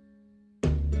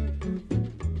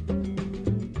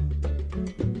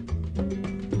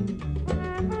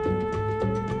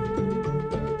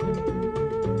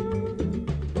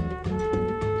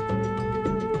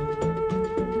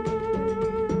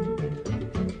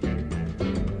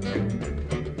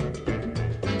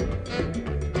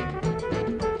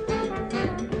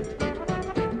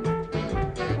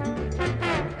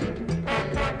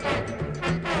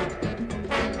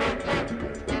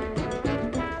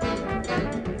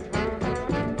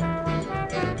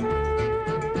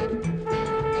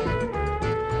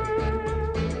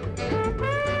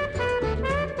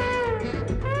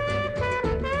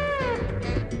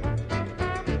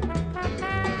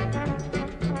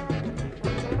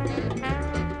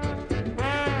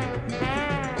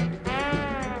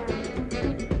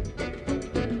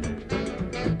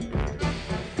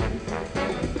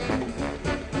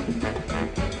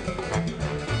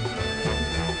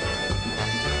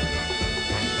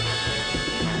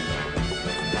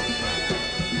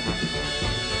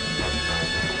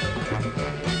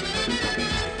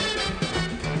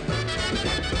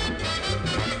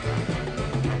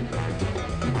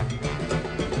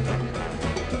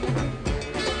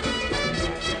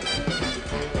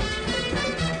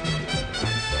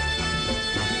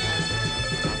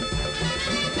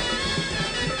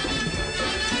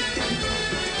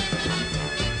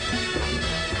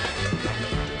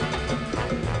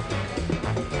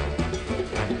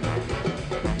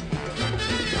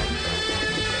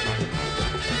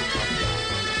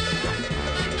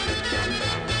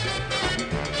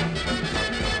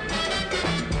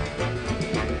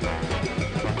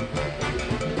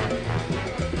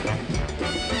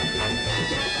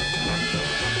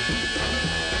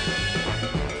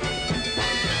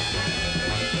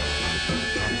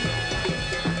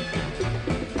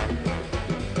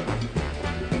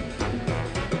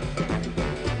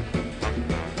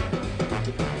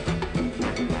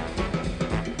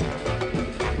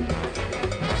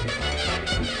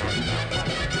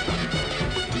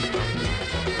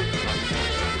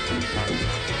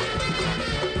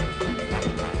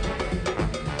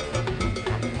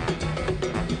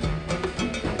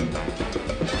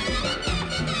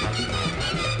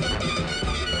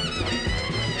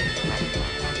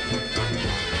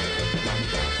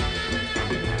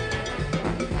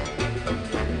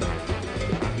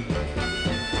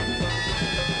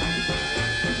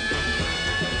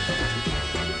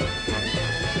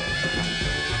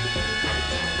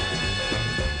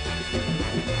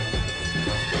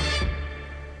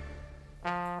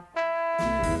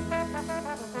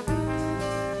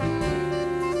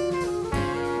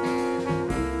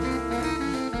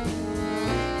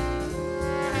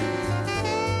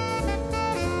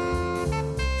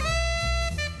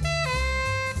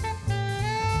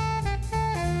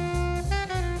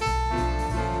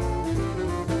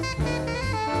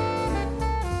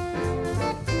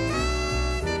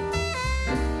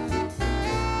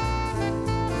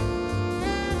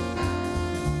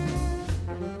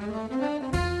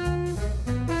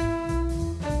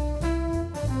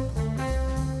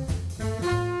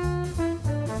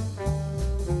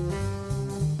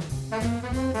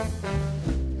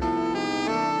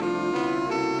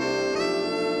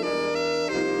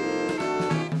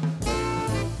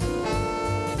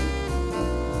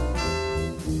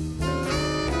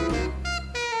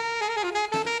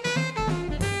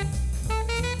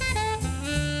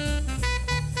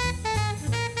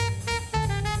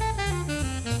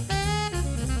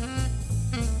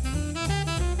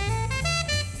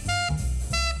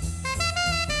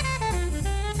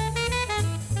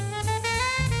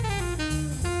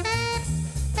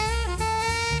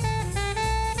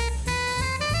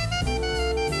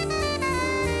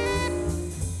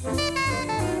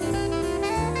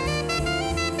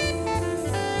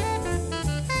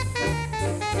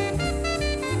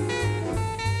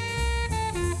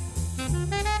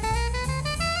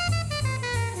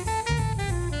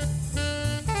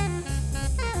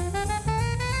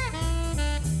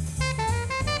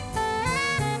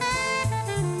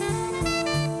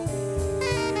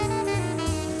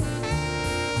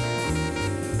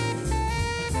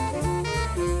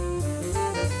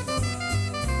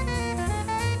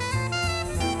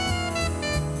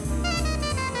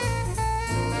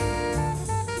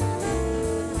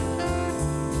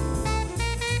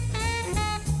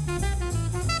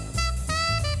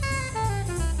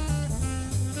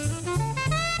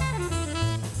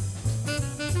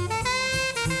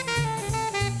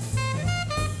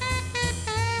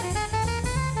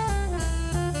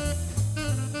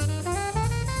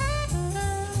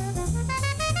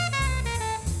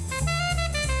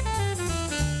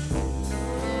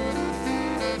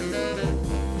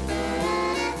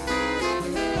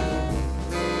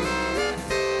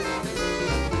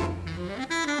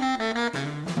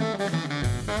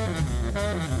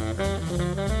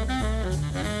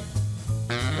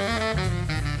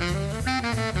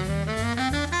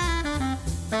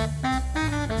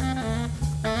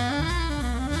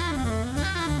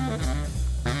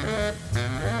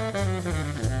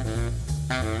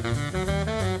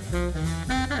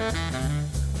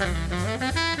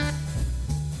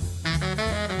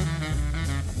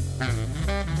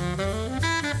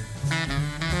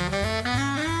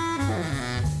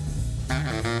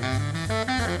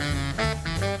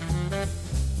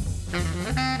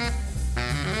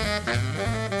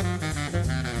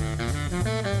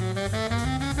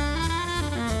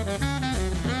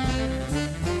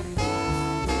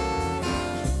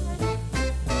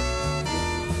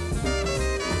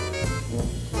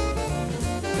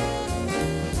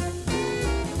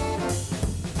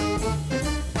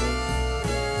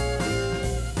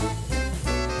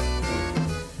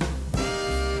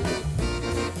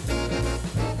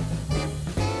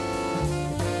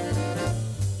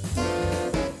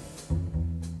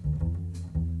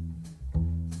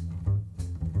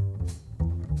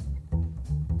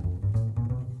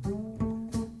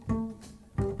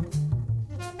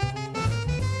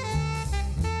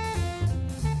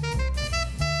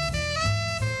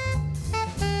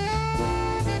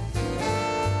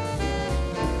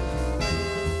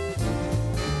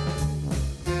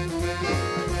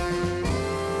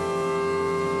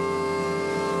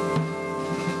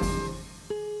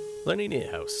 Lenny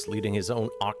Niehaus leading his own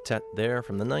octet there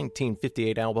from the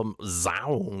 1958 album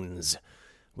Zounds.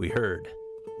 We heard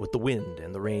With the Wind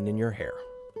and the Rain in Your Hair,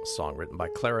 a song written by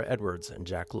Clara Edwards and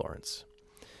Jack Lawrence.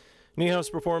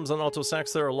 Niehaus performs on alto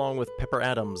sax there along with Pepper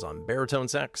Adams on baritone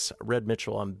sax, Red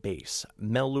Mitchell on bass,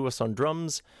 Mel Lewis on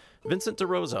drums, Vincent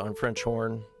DeRosa on French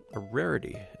horn, a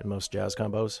rarity in most jazz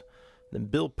combos, then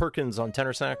Bill Perkins on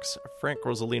tenor sax, Frank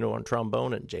Rosalino on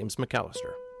trombone, and James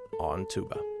McAllister on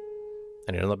tuba.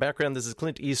 And in the background, this is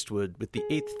Clint Eastwood with the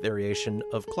 8th variation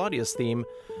of Claudia's theme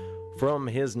from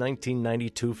his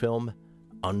 1992 film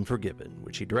Unforgiven,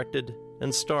 which he directed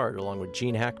and starred along with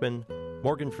Gene Hackman,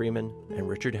 Morgan Freeman, and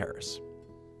Richard Harris.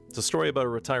 It's a story about a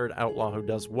retired outlaw who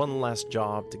does one last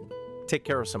job to take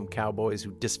care of some cowboys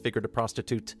who disfigured a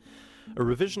prostitute, a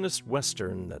revisionist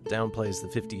western that downplays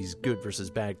the 50s good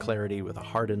versus bad clarity with a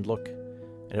hardened look,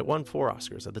 and it won 4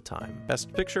 Oscars at the time.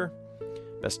 Best Picture,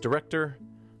 Best Director,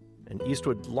 and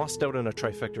Eastwood lost out on a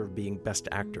trifecta of being Best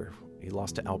Actor. He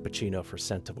lost to Al Pacino for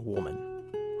Scent of a Woman.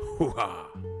 Hoo-ha!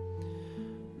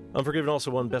 Unforgiven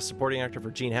also won Best Supporting Actor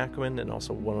for Gene Hackman and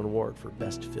also won an award for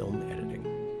Best Film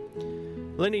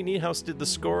Editing. Lenny Niehaus did the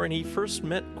score, and he first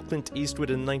met Clint Eastwood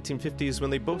in the 1950s when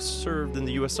they both served in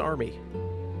the U.S. Army.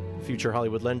 Future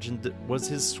Hollywood legend was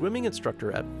his swimming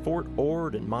instructor at Fort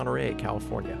Ord in Monterey,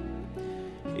 California.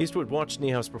 Eastwood watched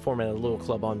Niehaus perform at a little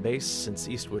club on bass, since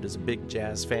Eastwood is a big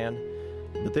jazz fan,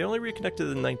 but they only reconnected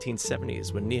in the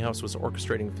 1970s when Niehaus was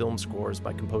orchestrating film scores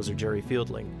by composer Jerry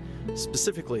Fielding,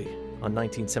 specifically on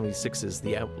 1976's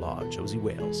The Outlaw, Josie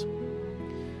Wales.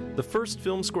 The first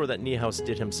film score that Niehaus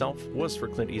did himself was for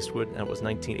Clint Eastwood, and it was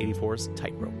 1984's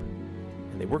Tightrope.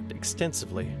 And they worked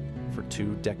extensively for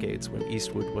 2 decades when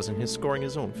Eastwood wasn't scoring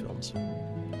his own films.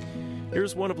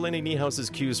 Here's one of Lenny Niehaus's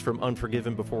cues from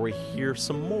Unforgiven before we hear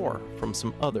some more from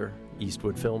some other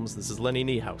Eastwood films. This is Lenny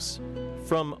Niehaus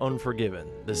from Unforgiven.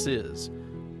 This is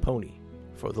Pony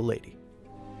for the Lady.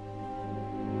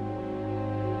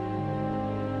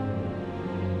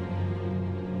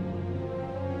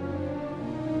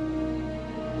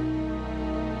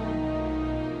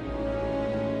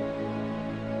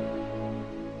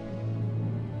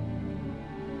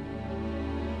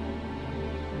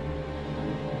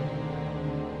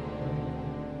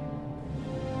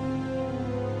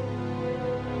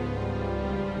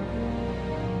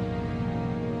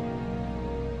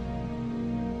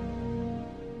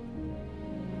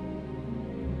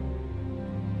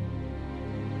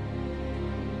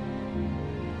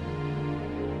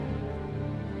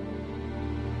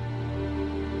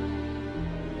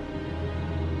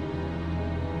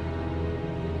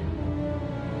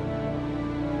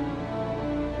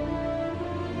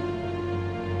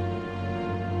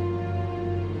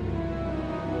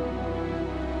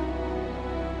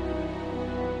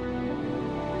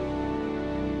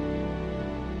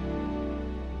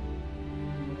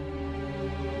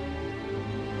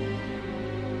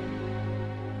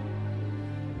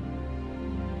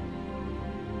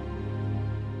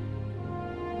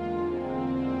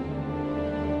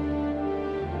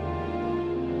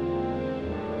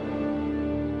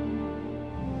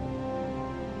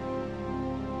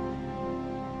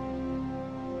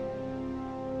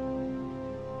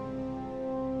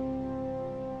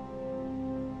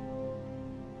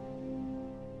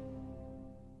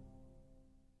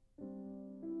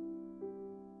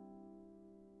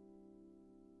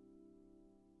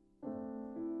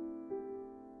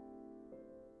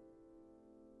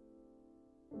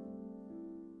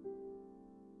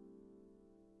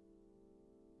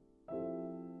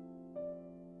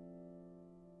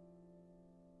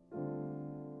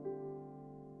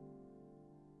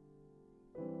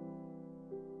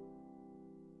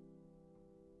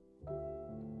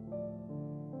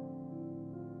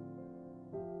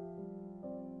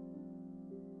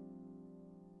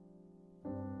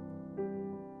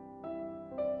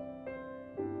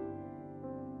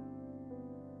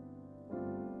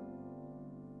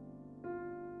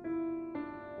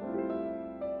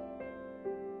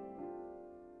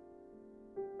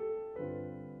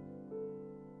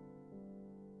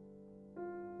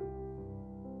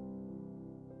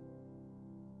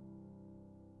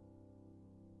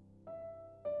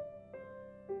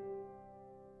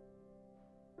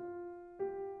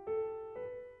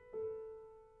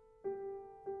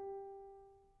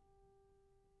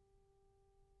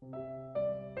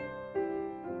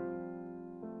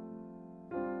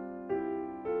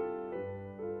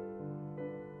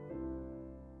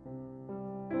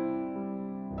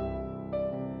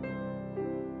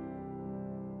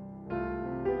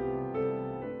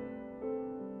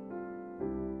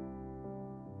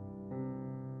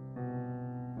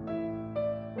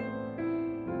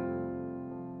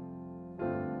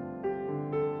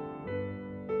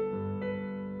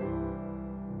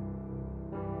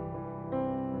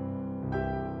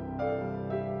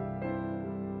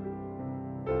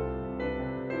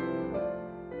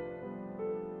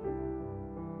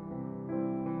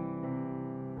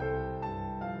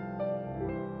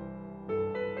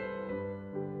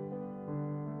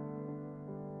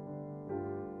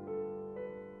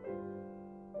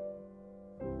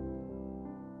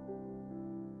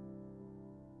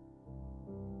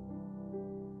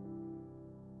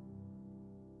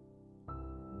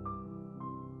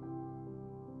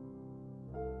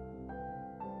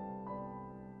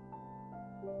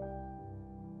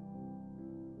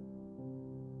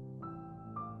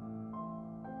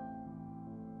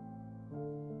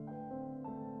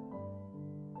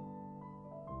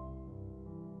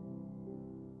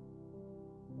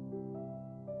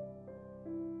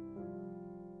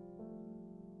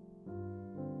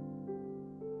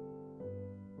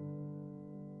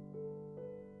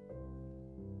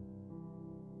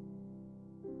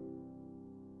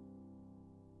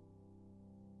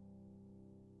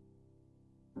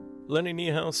 Lenny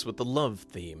Niehaus with the love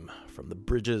theme from the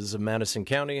Bridges of Madison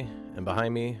County, and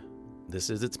behind me, this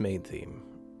is its main theme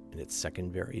in its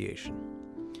second variation.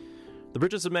 The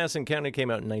Bridges of Madison County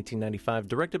came out in 1995,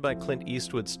 directed by Clint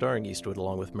Eastwood, starring Eastwood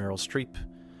along with Meryl Streep.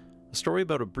 A story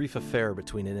about a brief affair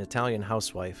between an Italian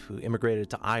housewife who immigrated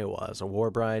to Iowa as a war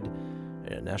bride and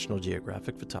a National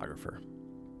Geographic photographer.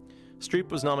 Streep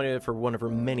was nominated for one of her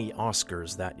many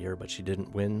Oscars that year, but she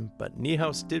didn't win. But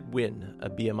Niehaus did win a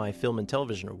BMI Film and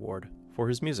Television Award for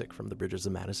his music from the Bridges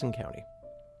of Madison County.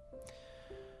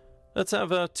 Let's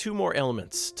have two more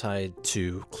elements tied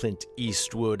to Clint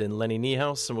Eastwood and Lenny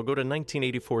Niehaus, and we'll go to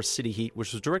 1984 City Heat,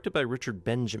 which was directed by Richard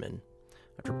Benjamin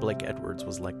after Blake Edwards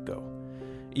was let go.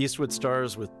 Eastwood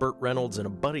stars with Burt Reynolds in a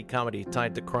buddy comedy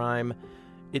tied to crime.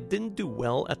 It didn't do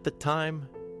well at the time,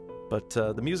 but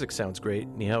the music sounds great.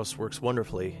 Niehaus works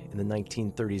wonderfully in the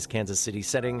 1930s Kansas City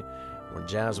setting when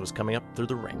jazz was coming up through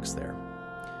the ranks there.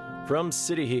 From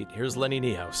City Heat, here's Lenny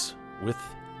Niehaus with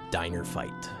Diner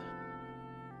Fight.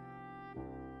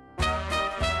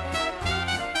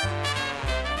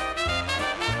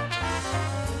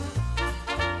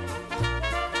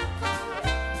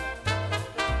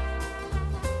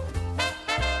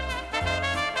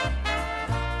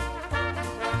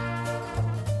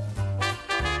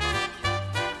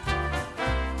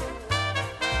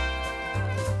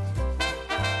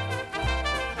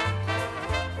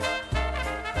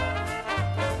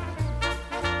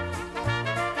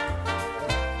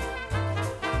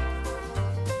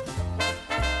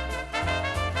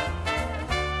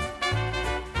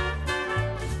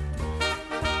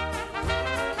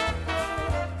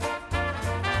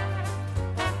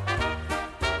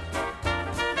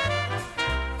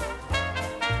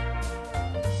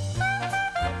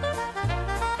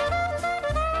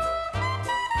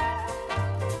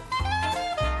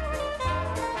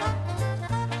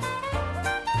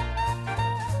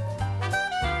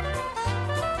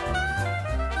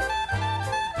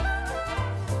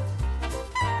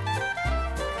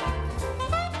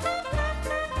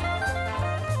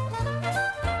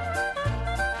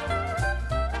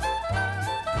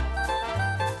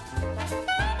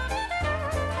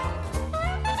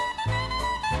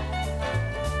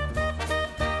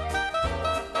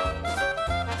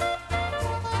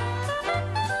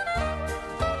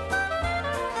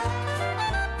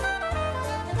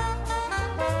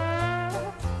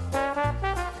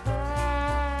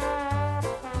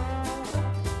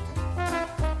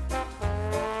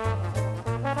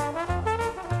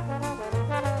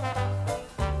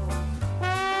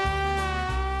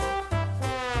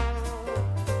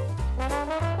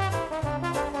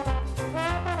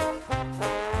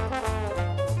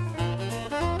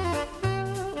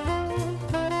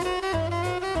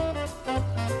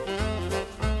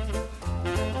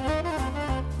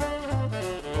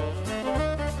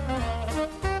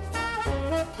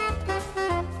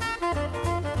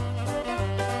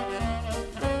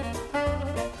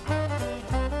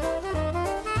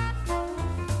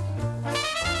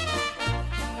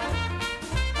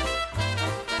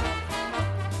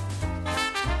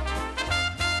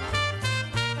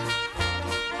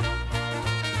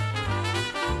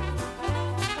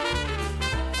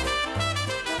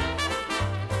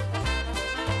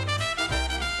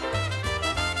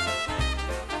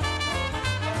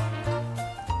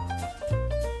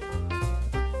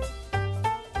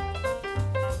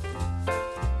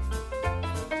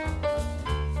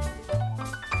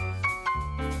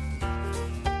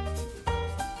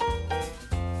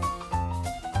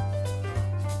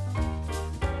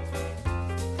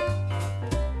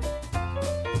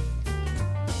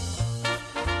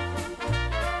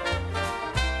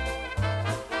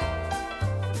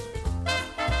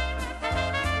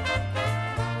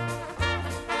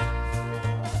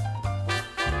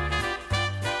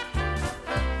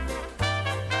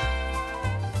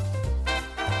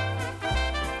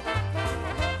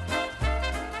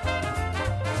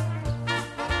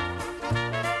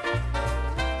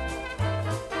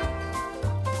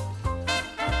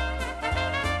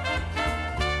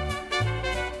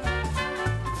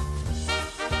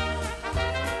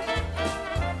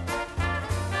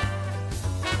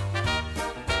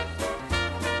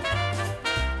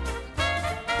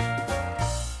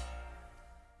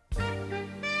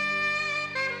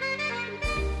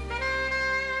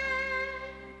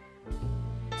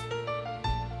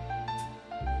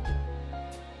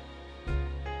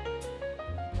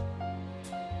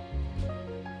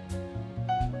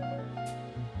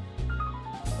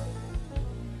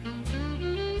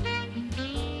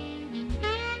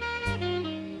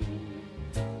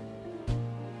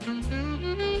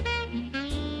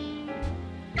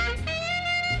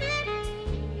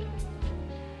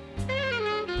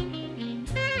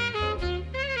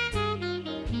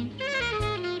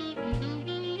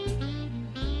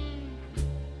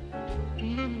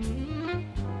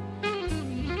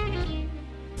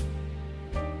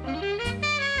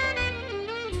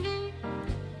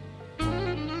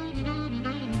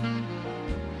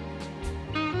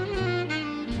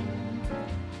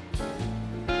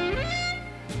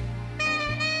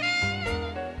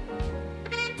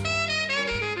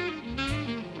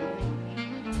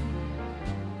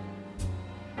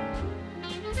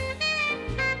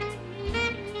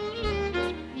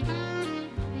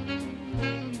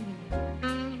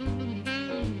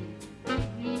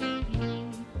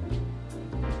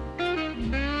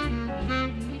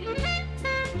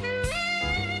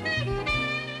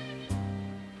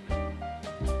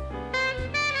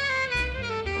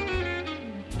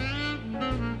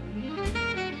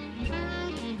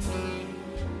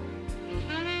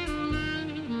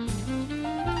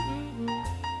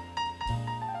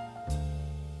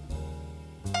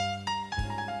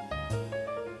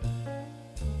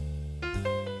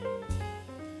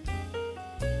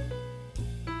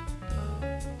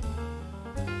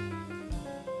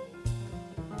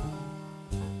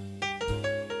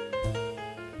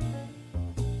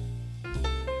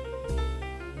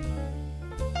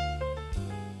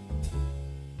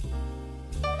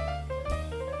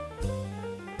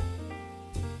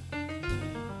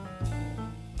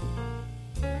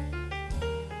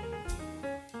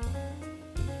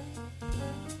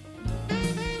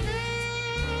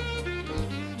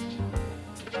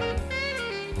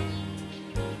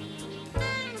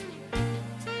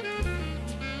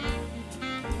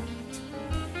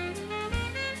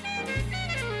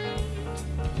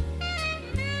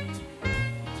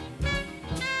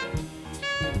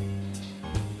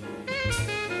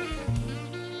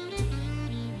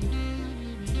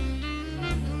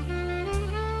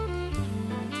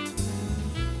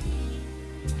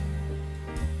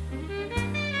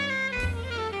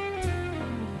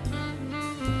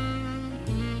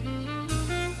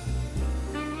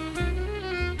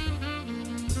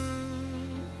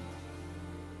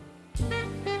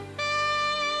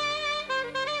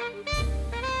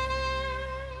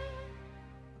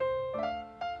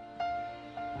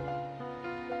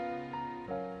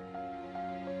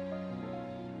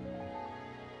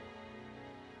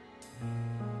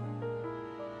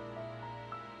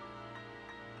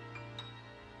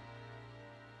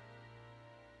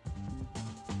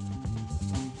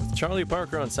 Charlie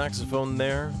Parker on saxophone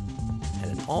there,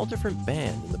 and an all-different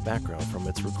band in the background from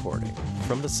its recording.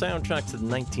 From the soundtrack to the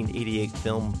 1988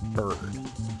 film Bird,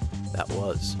 that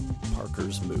was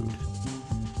Parker's Mood.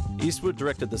 Eastwood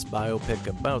directed this biopic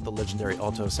about the legendary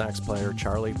alto sax player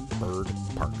Charlie Bird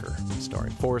Parker,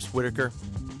 starring Forrest Whitaker.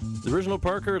 The original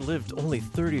Parker lived only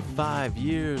 35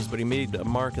 years, but he made a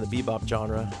mark in the bebop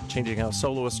genre, changing how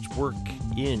soloists work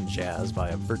in jazz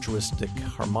via virtuistic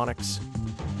harmonics.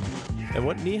 And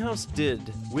what Niehaus did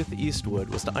with Eastwood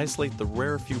was to isolate the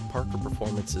rare few Parker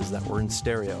performances that were in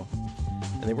stereo.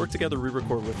 And they worked together to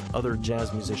re-record with other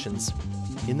jazz musicians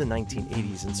in the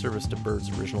 1980s in service to Bird's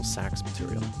original sax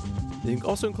material. They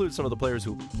also include some of the players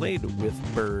who played with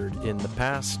Bird in the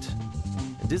past.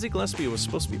 And Dizzy Gillespie was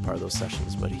supposed to be part of those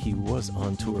sessions, but he was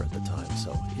on tour at the time,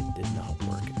 so it did not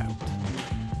work out.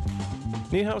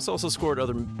 Niehaus also scored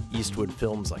other Eastwood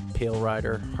films like Pale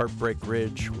Rider, Heartbreak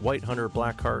Ridge, White Hunter,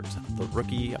 Blackheart, The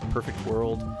Rookie, A Perfect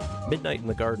World, Midnight in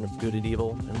the Garden of Good and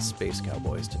Evil, and Space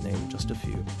Cowboys, to name just a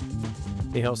few.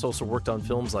 Niehaus also worked on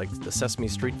films like the Sesame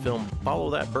Street film Follow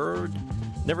That Bird,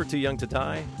 Never Too Young to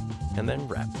Die, and then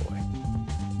Rat Boy.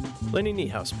 Lenny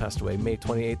Niehaus passed away May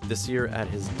 28th this year at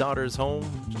his daughter's home,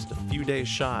 just a few days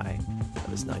shy of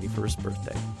his 91st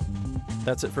birthday.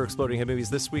 That's it for Exploding Head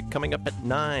Movies this week. Coming up at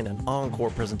 9, an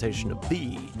encore presentation of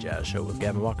The Jazz Show with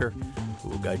Gavin Walker, who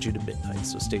will guide you to midnight,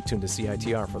 so stay tuned to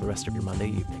CITR for the rest of your Monday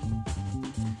evening.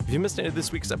 If you missed any of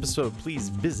this week's episode, please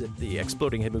visit the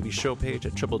Exploding Head Movies show page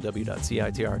at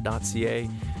www.citr.ca.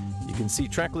 You can see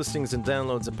track listings and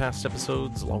downloads of past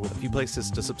episodes, along with a few places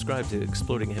to subscribe to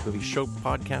Exploding Head Movies show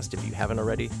podcast if you haven't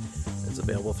already. It's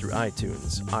available through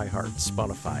iTunes, iHeart,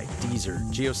 Spotify, Deezer,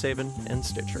 GeoSavin, and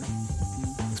Stitcher.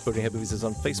 Exploding Head Movies is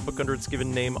on Facebook under its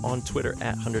given name, on Twitter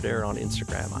at 100air, on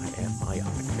Instagram I am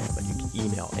Myopic Man, but you can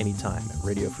email anytime at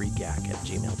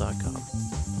radiofreegack@gmail.com.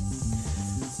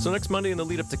 So next Monday in the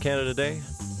lead up to Canada Day,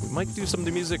 we might do some of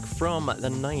the music from the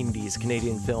 90s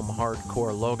Canadian film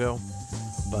Hardcore Logo.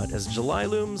 But as July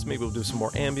looms, maybe we'll do some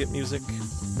more ambient music,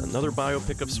 another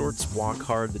biopic of sorts, Walk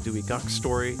Hard, the Dewey Gach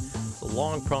story, the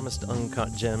long-promised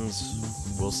Uncut Gems.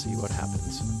 We'll see what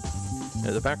happens. And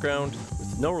in the background,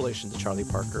 with no relation to Charlie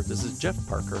Parker, this is Jeff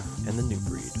Parker and the New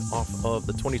Breed, off of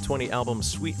the 2020 album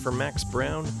Sweet for Max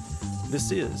Brown.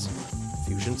 This is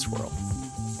Fusion Swirl.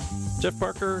 Jeff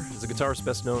Parker is a guitarist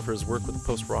best known for his work with the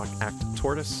post-rock act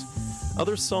Tortoise.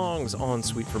 Other songs on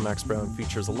Sweet for Max Brown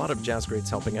features a lot of jazz greats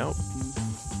helping out.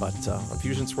 But on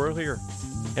Fusion Swirl here,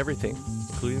 everything,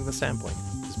 including the sampling,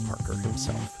 is Parker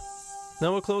himself.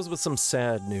 Now we'll close with some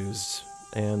sad news,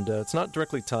 and it's not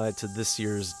directly tied to this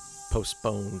year's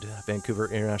postponed Vancouver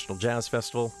International Jazz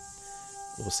Festival.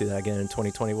 We'll see that again in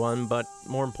 2021, but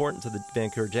more important to the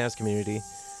Vancouver jazz community,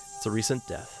 it's a recent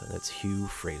death, and it's Hugh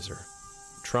Fraser.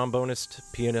 Trombonist,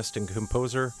 pianist, and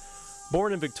composer,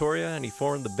 born in Victoria, and he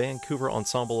formed the Vancouver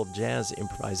Ensemble of Jazz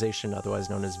Improvisation, otherwise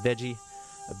known as VEGI,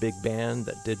 a big band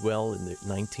that did well in the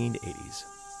 1980s.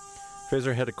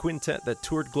 Fraser had a quintet that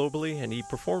toured globally, and he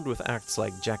performed with acts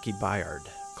like Jackie Byard,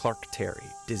 Clark Terry,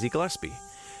 Dizzy Gillespie,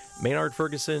 Maynard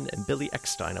Ferguson, and Billy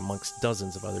Eckstein, amongst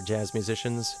dozens of other jazz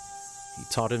musicians. He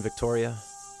taught in Victoria,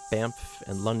 Banff,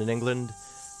 and London, England,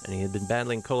 and he had been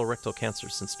battling colorectal cancer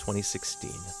since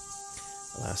 2016.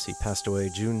 Alas, he passed away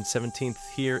June 17th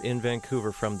here in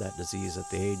Vancouver from that disease at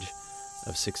the age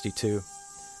of 62.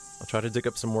 I'll try to dig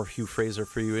up some more Hugh Fraser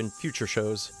for you in future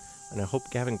shows, and I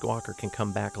hope Gavin Walker can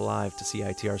come back alive to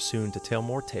CITR soon to tell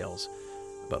more tales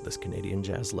about this Canadian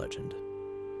jazz legend.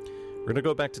 We're going to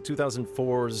go back to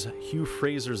 2004's Hugh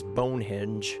Fraser's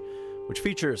Bonehenge, which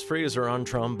features Fraser on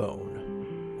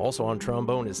trombone. Also on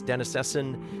trombone is Dennis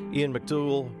Essen, Ian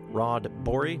McDougall, Rod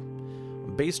Borey.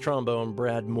 On bass trombone,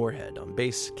 Brad Moorhead. On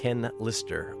bass, Ken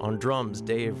Lister. On drums,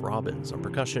 Dave Robbins. On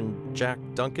percussion, Jack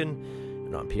Duncan.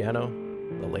 And on piano,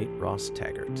 the late Ross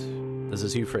Taggart. This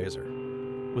is Hugh Fraser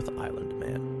with Island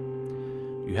Man.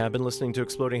 You have been listening to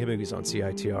Exploding Head Movies on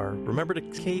CITR. Remember to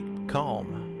keep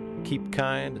calm, keep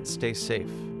kind, and stay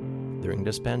safe during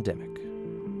this pandemic.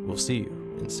 We'll see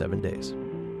you in 7 days.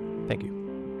 Thank you.